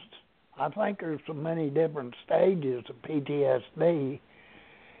cases. I think there's so many different stages of PTSD,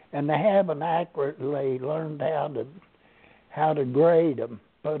 and they haven't accurately learned how to grade them,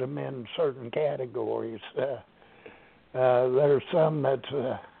 put them in certain categories. There's some that's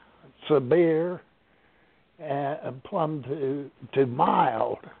severe, plumb to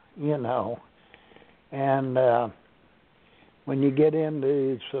mild, and when you get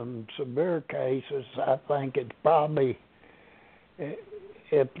into some severe cases, I think it's probably,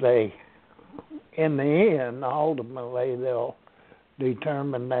 if they, in the end, ultimately they'll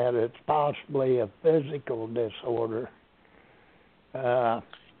determine that it's possibly a physical disorder.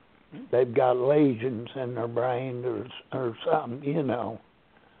 They've got lesions in their brain or something,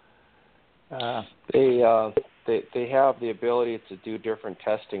 They have the ability to do different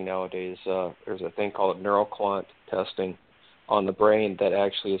testing nowadays. There's a thing called neuroquant testing on the brain that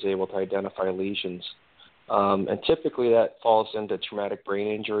actually is able to identify lesions. And typically that falls into traumatic brain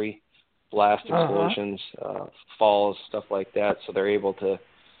injury, blast explosions, falls, stuff like that. So they're able to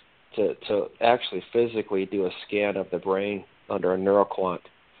actually physically do a scan of the brain under a neuroquant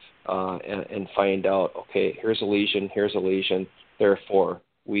and find out, okay, here's a lesion, therefore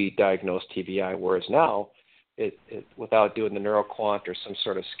we diagnose TBI. Whereas now, it without doing the neuroquant or some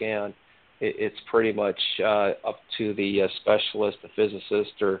sort of scan, it's pretty much up to the specialist, the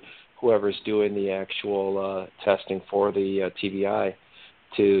physicist, or whoever's doing the actual testing for the TBI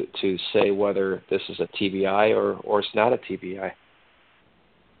to say whether this is a TBI or it's not a TBI.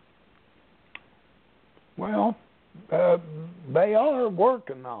 Well, they are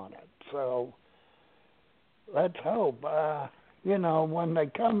working on it, so let's hope. When they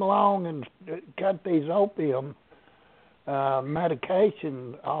come along and cut these opium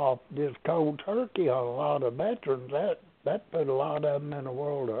medication off just cold turkey on a lot of veterans, that put a lot of them in a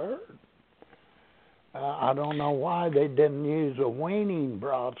world of hurt. I don't know why they didn't use a weaning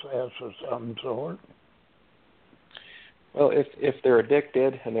process of some sort. Well, if they're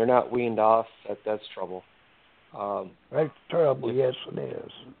addicted and they're not weaned off, that's trouble. That's trouble, yes it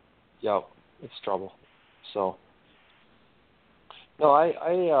is. Yeah, it's trouble. So, no, I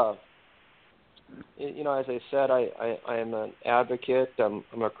as I said, I am an advocate. I'm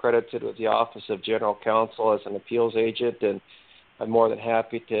accredited with the Office of General Counsel as an appeals agent, and I'm more than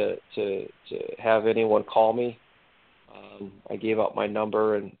happy to have anyone call me. I gave out my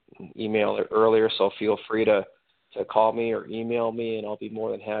number and email earlier, so feel free to call me or email me, and I'll be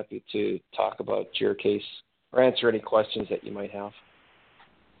more than happy to talk about your case or answer any questions that you might have.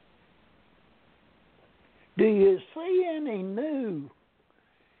 Do you see any new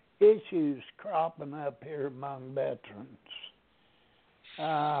issues cropping up here among veterans?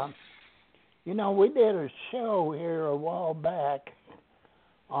 We did a show here a while back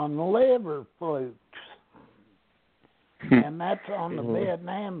on liver flukes, and that's on the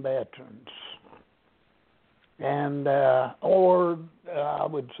Vietnam veterans, and or I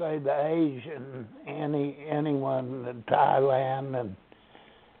would say the Asian, anyone in Thailand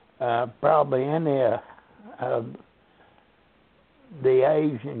probably any of the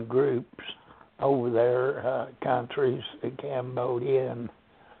Asian groups over there, countries, Cambodia and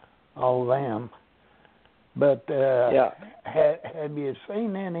all them. But have you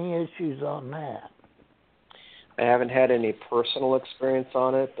seen any issues on that? I haven't had any personal experience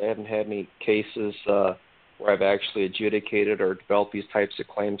on it. I haven't had any cases where I've actually adjudicated or developed these types of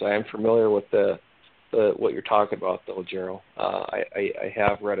claims. I am familiar with the what you're talking about, though, Gerald. I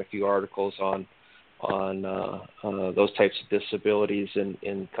have read a few articles on those types of disabilities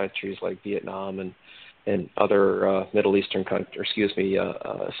in countries like Vietnam and other Middle Eastern countries,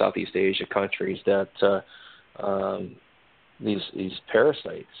 Southeast Asia countries that these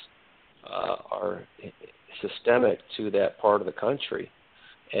parasites are systemic to that part of the country,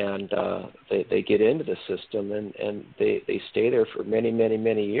 and they get into the system and they stay there for many, many,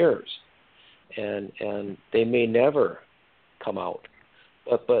 many years, and they may never come out.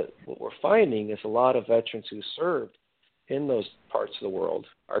 But what we're finding is a lot of veterans who served in those parts of the world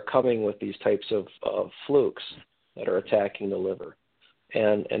are coming with these types of flukes that are attacking the liver,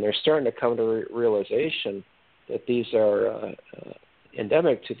 and they're starting to come to realization that these are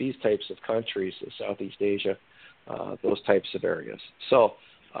endemic to these types of countries, Southeast Asia, those types of areas. So,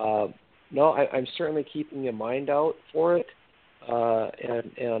 no, I'm certainly keeping a mind out for it,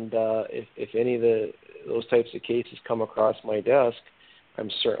 and if any of those types of cases come across my desk, I'm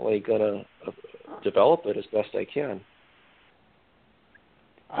certainly going to develop it as best I can.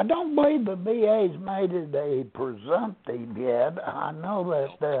 I don't believe the VA's made it a presumptive yet. I know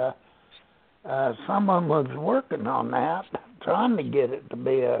that someone was working on that, trying to get it to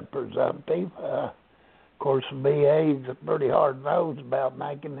be a presumptive. Of course, the VA's pretty hard-nosed about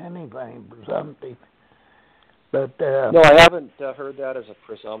making anything presumptive. But no, I haven't heard that as a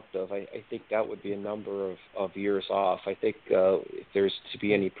presumptive. I think that would be a number of years off. I think if there's to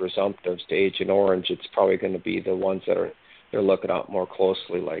be any presumptives to Agent Orange, it's probably going to be the ones that they're looking at more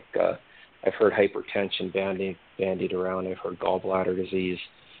closely. Like I've heard hypertension bandied around. I've heard gallbladder disease,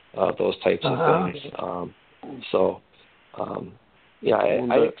 those types of things.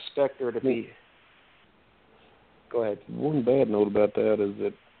 I expect there to be. Go ahead. One bad note about that is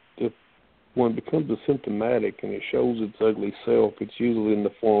that when it becomes asymptomatic and it shows its ugly self, it's usually in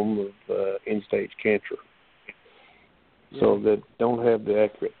the form of end-stage cancer. So that don't have the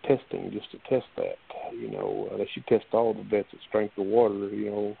accurate testing just to test that. Unless you test all the vets at strength of water,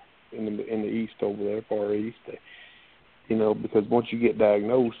 in the east over there, far east, because once you get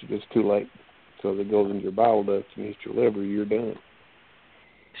diagnosed, it's too late. So it goes into your bile ducts and hits your liver, you're done.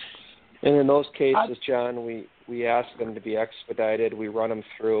 And in those cases, John, we ask them to be expedited. We run them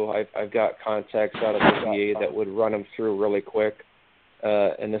through. I've got contacts out of the VA that would run them through really quick.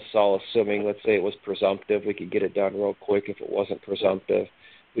 And this is all assuming, let's say it was presumptive, we could get it done real quick. If it wasn't presumptive,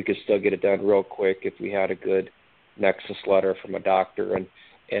 we could still get it done real quick if we had a good nexus letter from a doctor.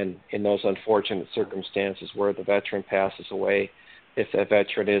 And in those unfortunate circumstances where the veteran passes away, if that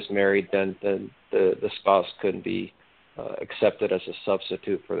veteran is married, then the spouse couldn't be accepted as a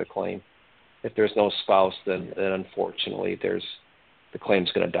substitute for the claim. If there's no spouse, then unfortunately the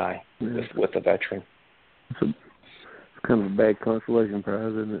claim's going to die with the veteran. It's kind of a bad consolation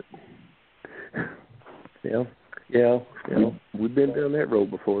prize, isn't it? Yeah. We've been down that road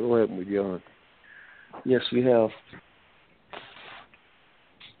before. What happened with John? Yes, we have.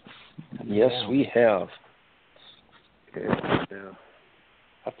 We have. Yeah.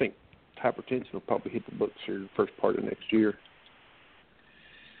 I think hypertension will probably hit the books here the first part of next year.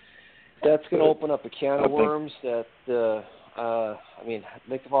 That's going to open up a can of worms that,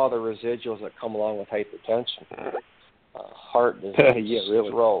 think of all the residuals that come along with hypertension. Heart disease,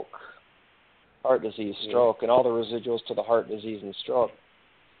 stroke. Heart disease, stroke, and all the residuals to the heart disease and stroke.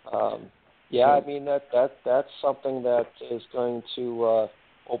 That's something that is going to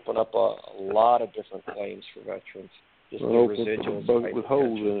open up a lot of different claims for veterans. Just the residuals boat with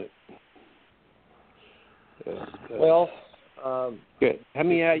holes in it. Good. How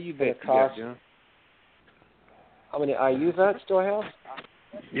many IU vets you got, John? How many IU vets do I have?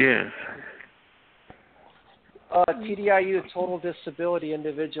 Yeah. TDIU, total disability,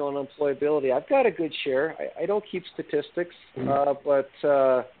 individual, and employability. I've got a good share. I don't keep statistics, but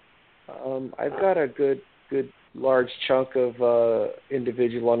I've got a good large chunk of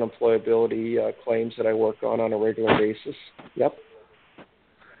individual unemployability claims that I work on a regular basis. Yep.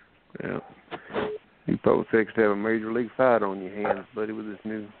 Yeah. You probably fixed to have a major league fight on your hands, buddy, with this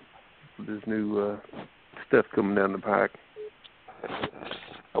new stuff coming down the pike.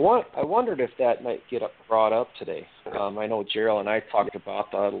 I wondered if that might get brought up today. I know Gerald and I talked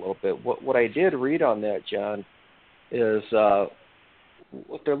about that a little bit. What I did read on that, John, is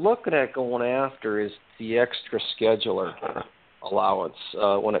what they're looking at going after is the extra scheduler allowance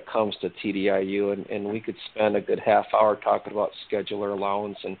when it comes to TDIU, and we could spend a good half hour talking about scheduler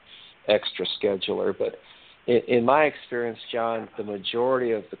allowance and extra scheduler. But in my experience, John, the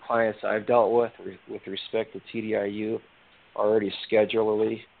majority of the clients I've dealt with respect to TDIU are already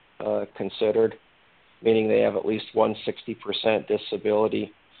schedularly considered, meaning they have at least 160%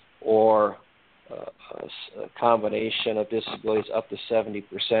 disability or a combination of disabilities up to 70%,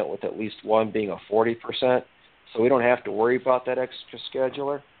 with at least one being a 40%. So we don't have to worry about that extra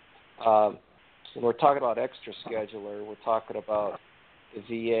scheduler. When we're talking about extra scheduler, we're talking about the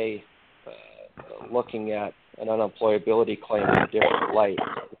VA looking at an unemployability claim in a different light.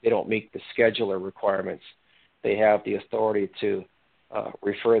 If they don't meet the scheduler requirements, they have the authority to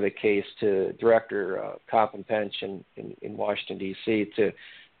refer the case to Director Comp and Pension in Washington, D.C. to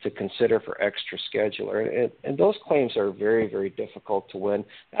consider for extra scheduler. And those claims are very, very difficult to win.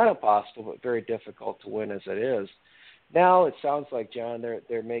 Not impossible, but very difficult to win as it is. Now it sounds like, John,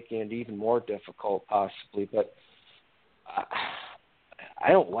 they're making it even more difficult possibly, but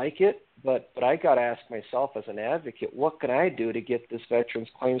I don't like it, but I got to ask myself as an advocate, what can I do to get this veterans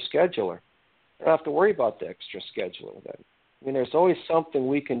claim scheduler? I don't have to worry about the extra scheduler then. I mean, there's always something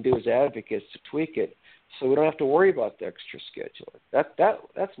we can do as advocates to tweak it so we don't have to worry about the extra scheduler.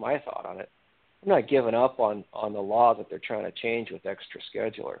 That's my thought on it. I'm not giving up on the law that they're trying to change with extra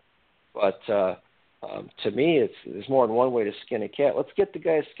scheduler. But to me, there's more than one way to skin a cat. Let's get the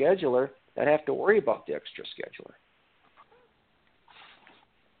guy a scheduler and have to worry about the extra scheduler.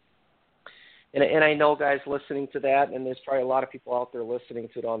 And I know guys listening to that, and there's probably a lot of people out there listening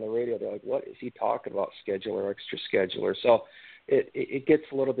to it on the radio. They're like, what is he talking about, scheduler, extra scheduler? So it gets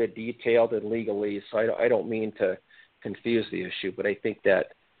a little bit detailed and legalese, so I don't mean to confuse the issue, but I think that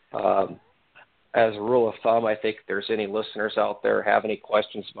as a rule of thumb, I think if there's any listeners out there have any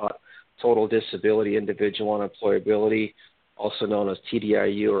questions about total disability, individual unemployability, also known as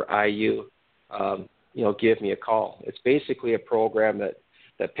TDIU or IU, give me a call. It's basically a program that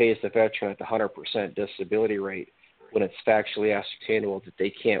pays the veteran at the 100% disability rate when it's factually ascertainable that they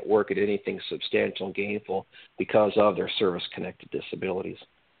can't work at anything substantial and gainful because of their service-connected disabilities.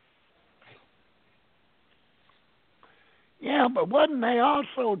 Yeah, but wasn't they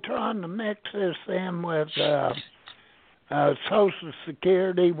also trying to mix this in with Social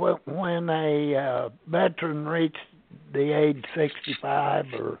Security when a veteran reached the age 65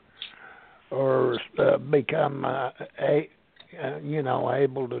 or become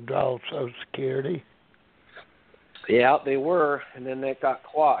able to draw Social Security? Yeah, they were, and then that got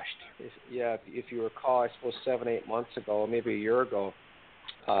quashed. If you recall, I suppose 7-8 months ago, maybe a year ago,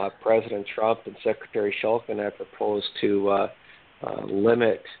 President Trump and Secretary Shulkin had proposed to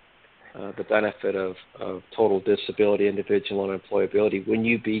limit the benefit of total disability, individual unemployability when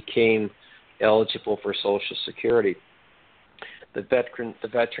you became eligible for Social Security. The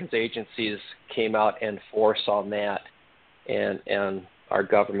veterans agencies came out and forced on that, and our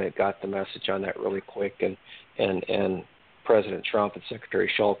government got the message on that really quick, and President Trump and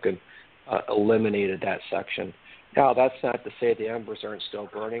Secretary Shulkin eliminated that section. Now, that's not to say the embers aren't still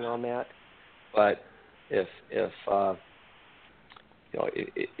burning on that, but if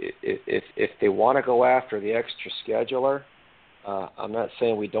they want to go after the extra scheduler, I'm not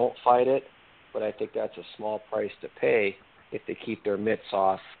saying we don't fight it, but I think that's a small price to pay if they keep their mitts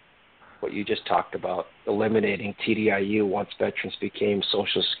off what you just talked about, eliminating TDIU once veterans became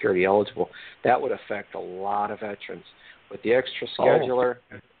Social Security eligible. That would affect a lot of veterans. With the extra scheduler,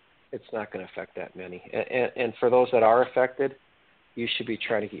 it's not going to affect that many. And for those that are affected, you should be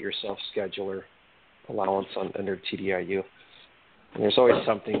trying to get yourself scheduler allowance under TDIU. And there's always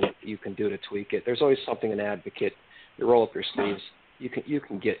something that you can do to tweak it. There's always something an advocate. You roll up your sleeves. You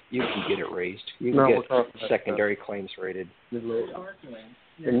can get it raised. You can get secondary claims rated. The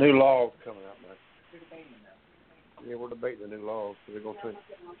new law coming out, man. Yeah, we're debating the new laws. So they're going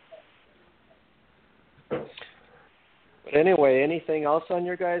to. But anyway, anything else on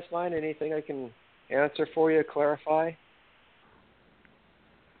your guys' mind? Anything I can answer for you, clarify?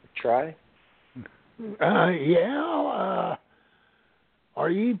 Try? Are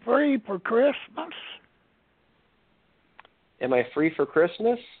you free for Christmas? Am I free for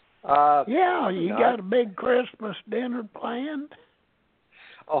Christmas? You got a big Christmas dinner planned?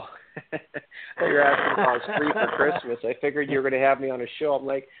 Oh, you're asking if I was free for Christmas. I figured you were going to have me on a show. I'm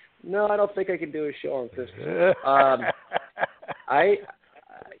like, no, I don't think I can do a show on Christmas.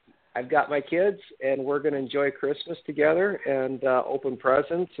 I've got my kids, and we're going to enjoy Christmas together and open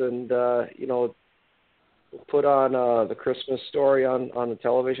presents and, put on the Christmas Story on the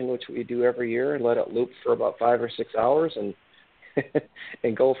television, which we do every year, and let it loop for about 5 or 6 hours and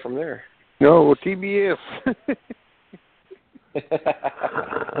and go from there. No, TBS.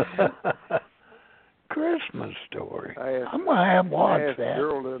 Christmas Story. I I'm going to have watch asked that.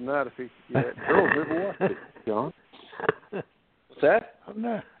 Dorle the other night if he Dorle's never watched it, John. What's that?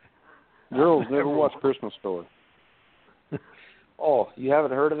 Dorle's never watched Christmas Story. Oh, you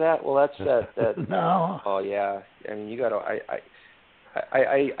haven't heard of that? Well, that's that. No. Oh yeah. I mean, you got to.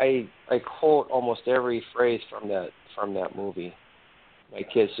 I quote almost every phrase from that movie. My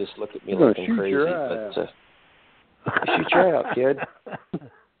kids just look at me looking shoot crazy. Your eye but shoot your eye out, kid.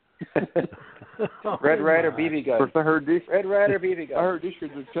 Red Ryder BB gun. Of course, I heard this. Red Ryder BB gun. I heard this year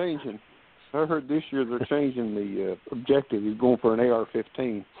they're changing. I heard this year they're changing the objective. He's going for an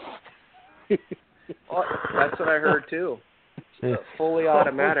AR-15. Oh, that's what I heard too. Fully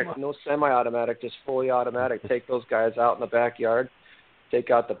automatic, no semi-automatic, just fully automatic. Take those guys out in the backyard.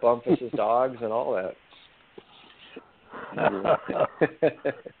 Take out the Bumpus's dogs and all that.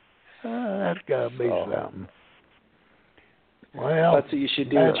 That's got to be something. Well, that's what you should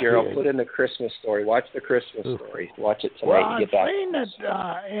do, Gerald. Put in the Christmas Story. Watch the Christmas Story. Watch it tonight. Well, and get back. I've seen it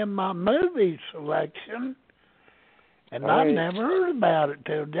in my movie selection, and All right. I never heard about it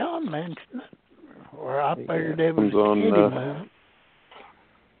till John mentioned it. Or I figured it was on, a kiddie movie.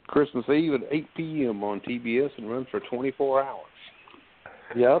 Christmas Eve at 8 p.m. on TBS and runs for 24 hours.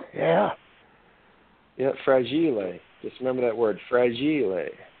 Yep. Yeah. Yep, fragile. Just remember that word, fragile.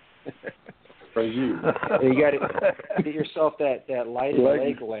 Fragile. And you got to get yourself that lighted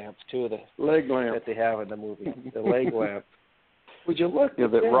leg lamp, too. The leg lamp. That they have in the movie. The leg lamp. Would you look Yeah,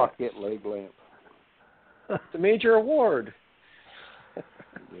 at that rocket leg lamp. It's a major award.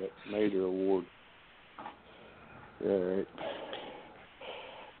 Yep, major award. Yeah, right.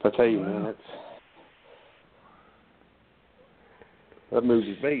 I tell you, man, that movie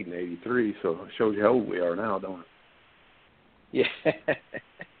was made in '83, so it shows you how old we are now, don't it? Yeah.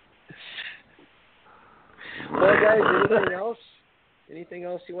 Well, guys, anything else? Anything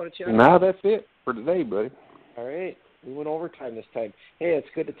else you want to chat about? No, that's it for today, buddy. All right. We went overtime this time. Hey, it's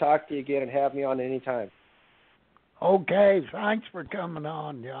good to talk to you again and have me on anytime. Okay, thanks for coming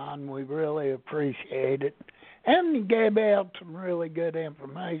on, John. We really appreciate it. And you gave out some really good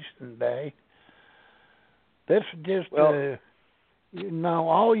information today. This is just,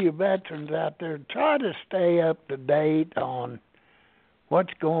 all you veterans out there, try to stay up to date on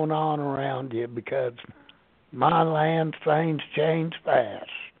what's going on around you, because my land, things change fast.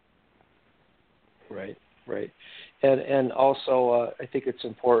 Right. And also, I think it's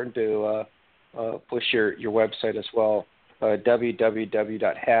important to push your website as well,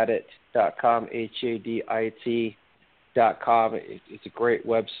 www.hadit.com, HADIT.com. It's a great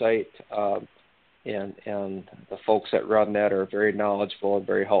website, and the folks that run that are very knowledgeable and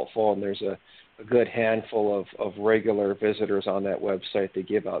very helpful, and there's a good handful of regular visitors on that website. They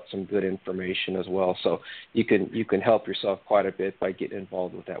give out some good information as well, so you can help yourself quite a bit by getting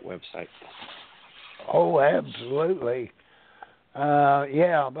involved with that website. Oh, absolutely.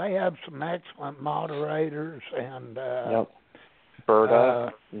 Yeah, they have some excellent moderators and yep.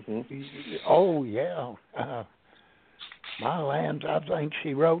 Berta. Oh yeah. My lands, I think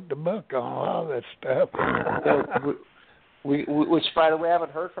she wrote the book on a lot of this stuff. Which, by the way, I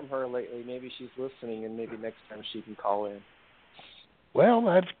haven't heard from her lately. Maybe she's listening, and maybe next time she can call in. Well,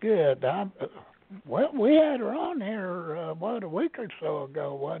 that's good. We had her on here, a week or so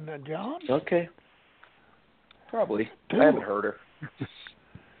ago, wasn't it, John? Okay. Probably. I haven't heard her.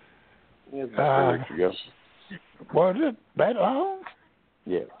 Yeah, about 2 weeks ago. Was it that long?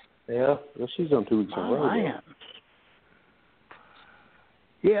 Yeah. Yeah. Well, she's on 2 weeks in a row.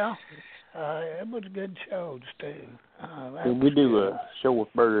 Yeah. It was good shows, too. We do a show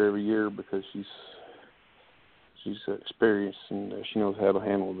with Berta every year because she's experienced and she knows how to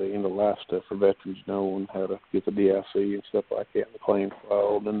handle the end-of-life stuff for veterans, and how to get the DIC and stuff like that, and the claim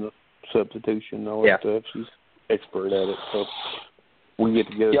filed and the substitution and all that stuff. She's expert at it, so we get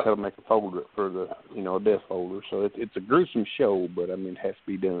together to make a folder for the, a death folder. So it's a gruesome show, but I mean, it has to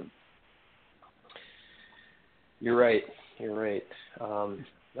be done. You're right.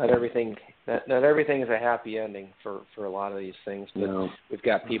 Not everything is a happy ending for a lot of these things, but we've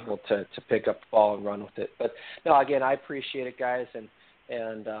got people to pick up the ball and run with it. But no, again, I appreciate it, guys, and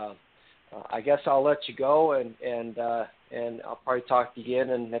I guess I'll let you go, and I'll probably talk to you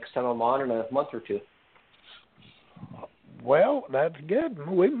again, and next time I'm on in a month or two. Well, that's good.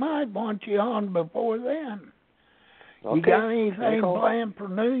 We might want you on before then. Okay. You got anything planned for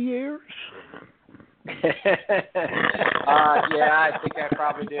New Year's? Yeah, I think I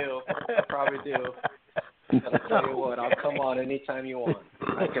probably do. I'll tell you what, I'll come on anytime you want.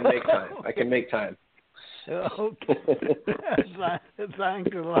 I can make time. Okay. Thanks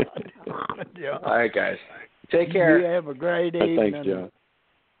a lot, John. All right, guys. Take care. You have a great evening. Thanks, John.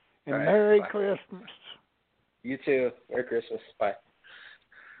 And right, Merry bye. Christmas. You too. Merry Christmas. Bye.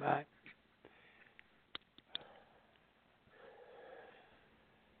 Bye.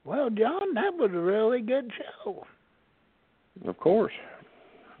 Well, John, that was a really good show. Of course.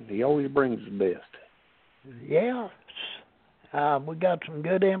 He always brings the best. Yes. We got some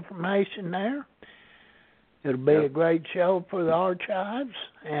good information there. It'll be a great show for the archives.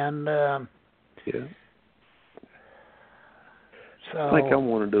 And Yeah. so I think I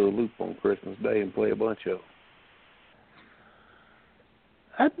want to do a loop on Christmas Day and play a bunch of them.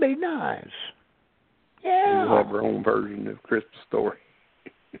 that'd be nice. Yeah. We'll have our own version of Christmas Story.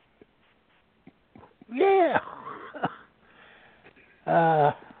 Yeah.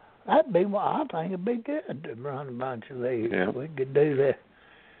 That'd be, I think it'd be good to run a bunch of these. Yeah. We could do the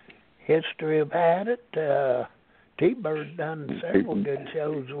history of Had It. T-Bird's done several good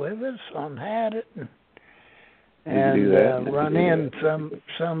shows with us on Had It. And run in some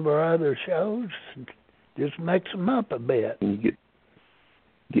of our other shows. Just mix them up a bit. And you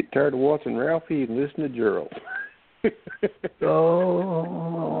get tired of watching Ralphie and listen to Gerald.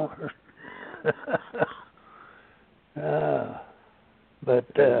 Oh.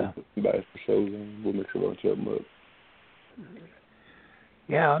 But Bass shows and we'll mix a bunch of them up.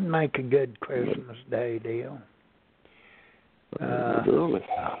 yeah, I'd make a good Christmas Day deal. Early.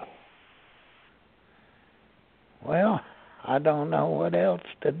 Well, I don't know what else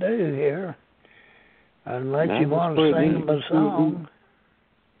to do here, unless Now you want to let's sing play them a song.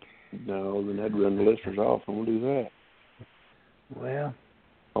 No, then I'd run the listeners off and we'll do that. Well,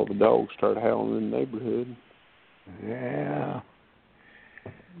 All the dogs start howling in the neighborhood. yeah.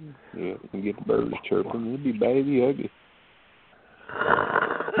 Yeah, we can get the birds chirping. It'll be baby ugly.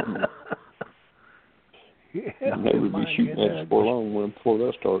 Yeah, Maybe we'll my be shooting at us goodness. before long, before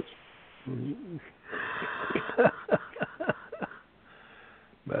that starts.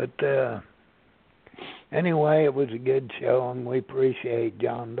 But anyway, it was a good show, and we appreciate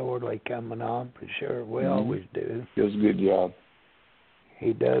John Dorle coming on for sure. We always do. It was a good job.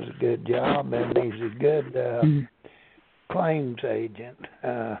 He does a good job, and he's a good claims agent.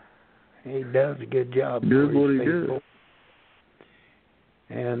 He does a good job Good for what his he people. does.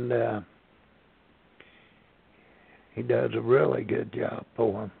 And he does a really good job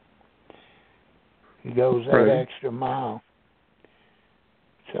for him. He goes that Right. extra mile.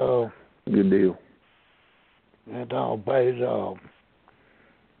 So Good deal. that all pays off.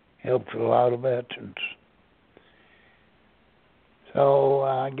 Helps a lot of veterans. So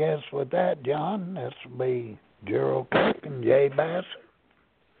I guess with that, John, this will be Gerald Cook and Jay Bassett.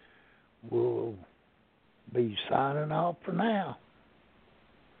 We'll be signing off for now.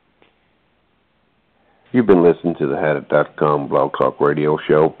 You've been listening to the Hadit.com Blog Talk Radio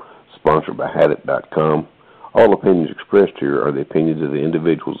Show, sponsored by Hadit.com. All opinions expressed here are the opinions of the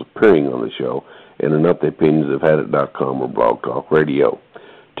individuals appearing on the show and are not the opinions of Hadit.com or Blog Talk Radio.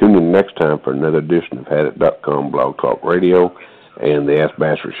 Tune in next time for another edition of Hadit.com Blog Talk Radio and the Ask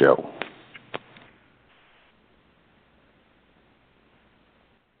Basher Show.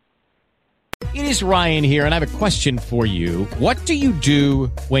 It is Ryan here, and I have a question for you. What do you do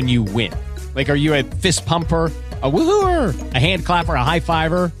when you win? Like, are you a fist pumper, a woohooer, a hand clapper, a high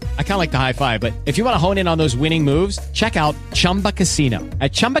fiver? I kind of like the high five, but if you want to hone in on those winning moves, check out Chumba Casino.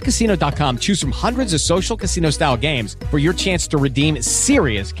 At ChumbaCasino.com, choose from hundreds of social casino-style games for your chance to redeem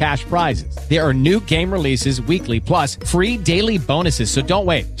serious cash prizes. There are new game releases weekly, plus free daily bonuses, so don't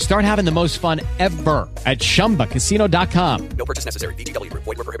wait. Start having the most fun ever at ChumbaCasino.com. No purchase necessary. VGW Group.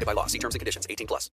 Void where prohibited by law. See terms and conditions. 18+.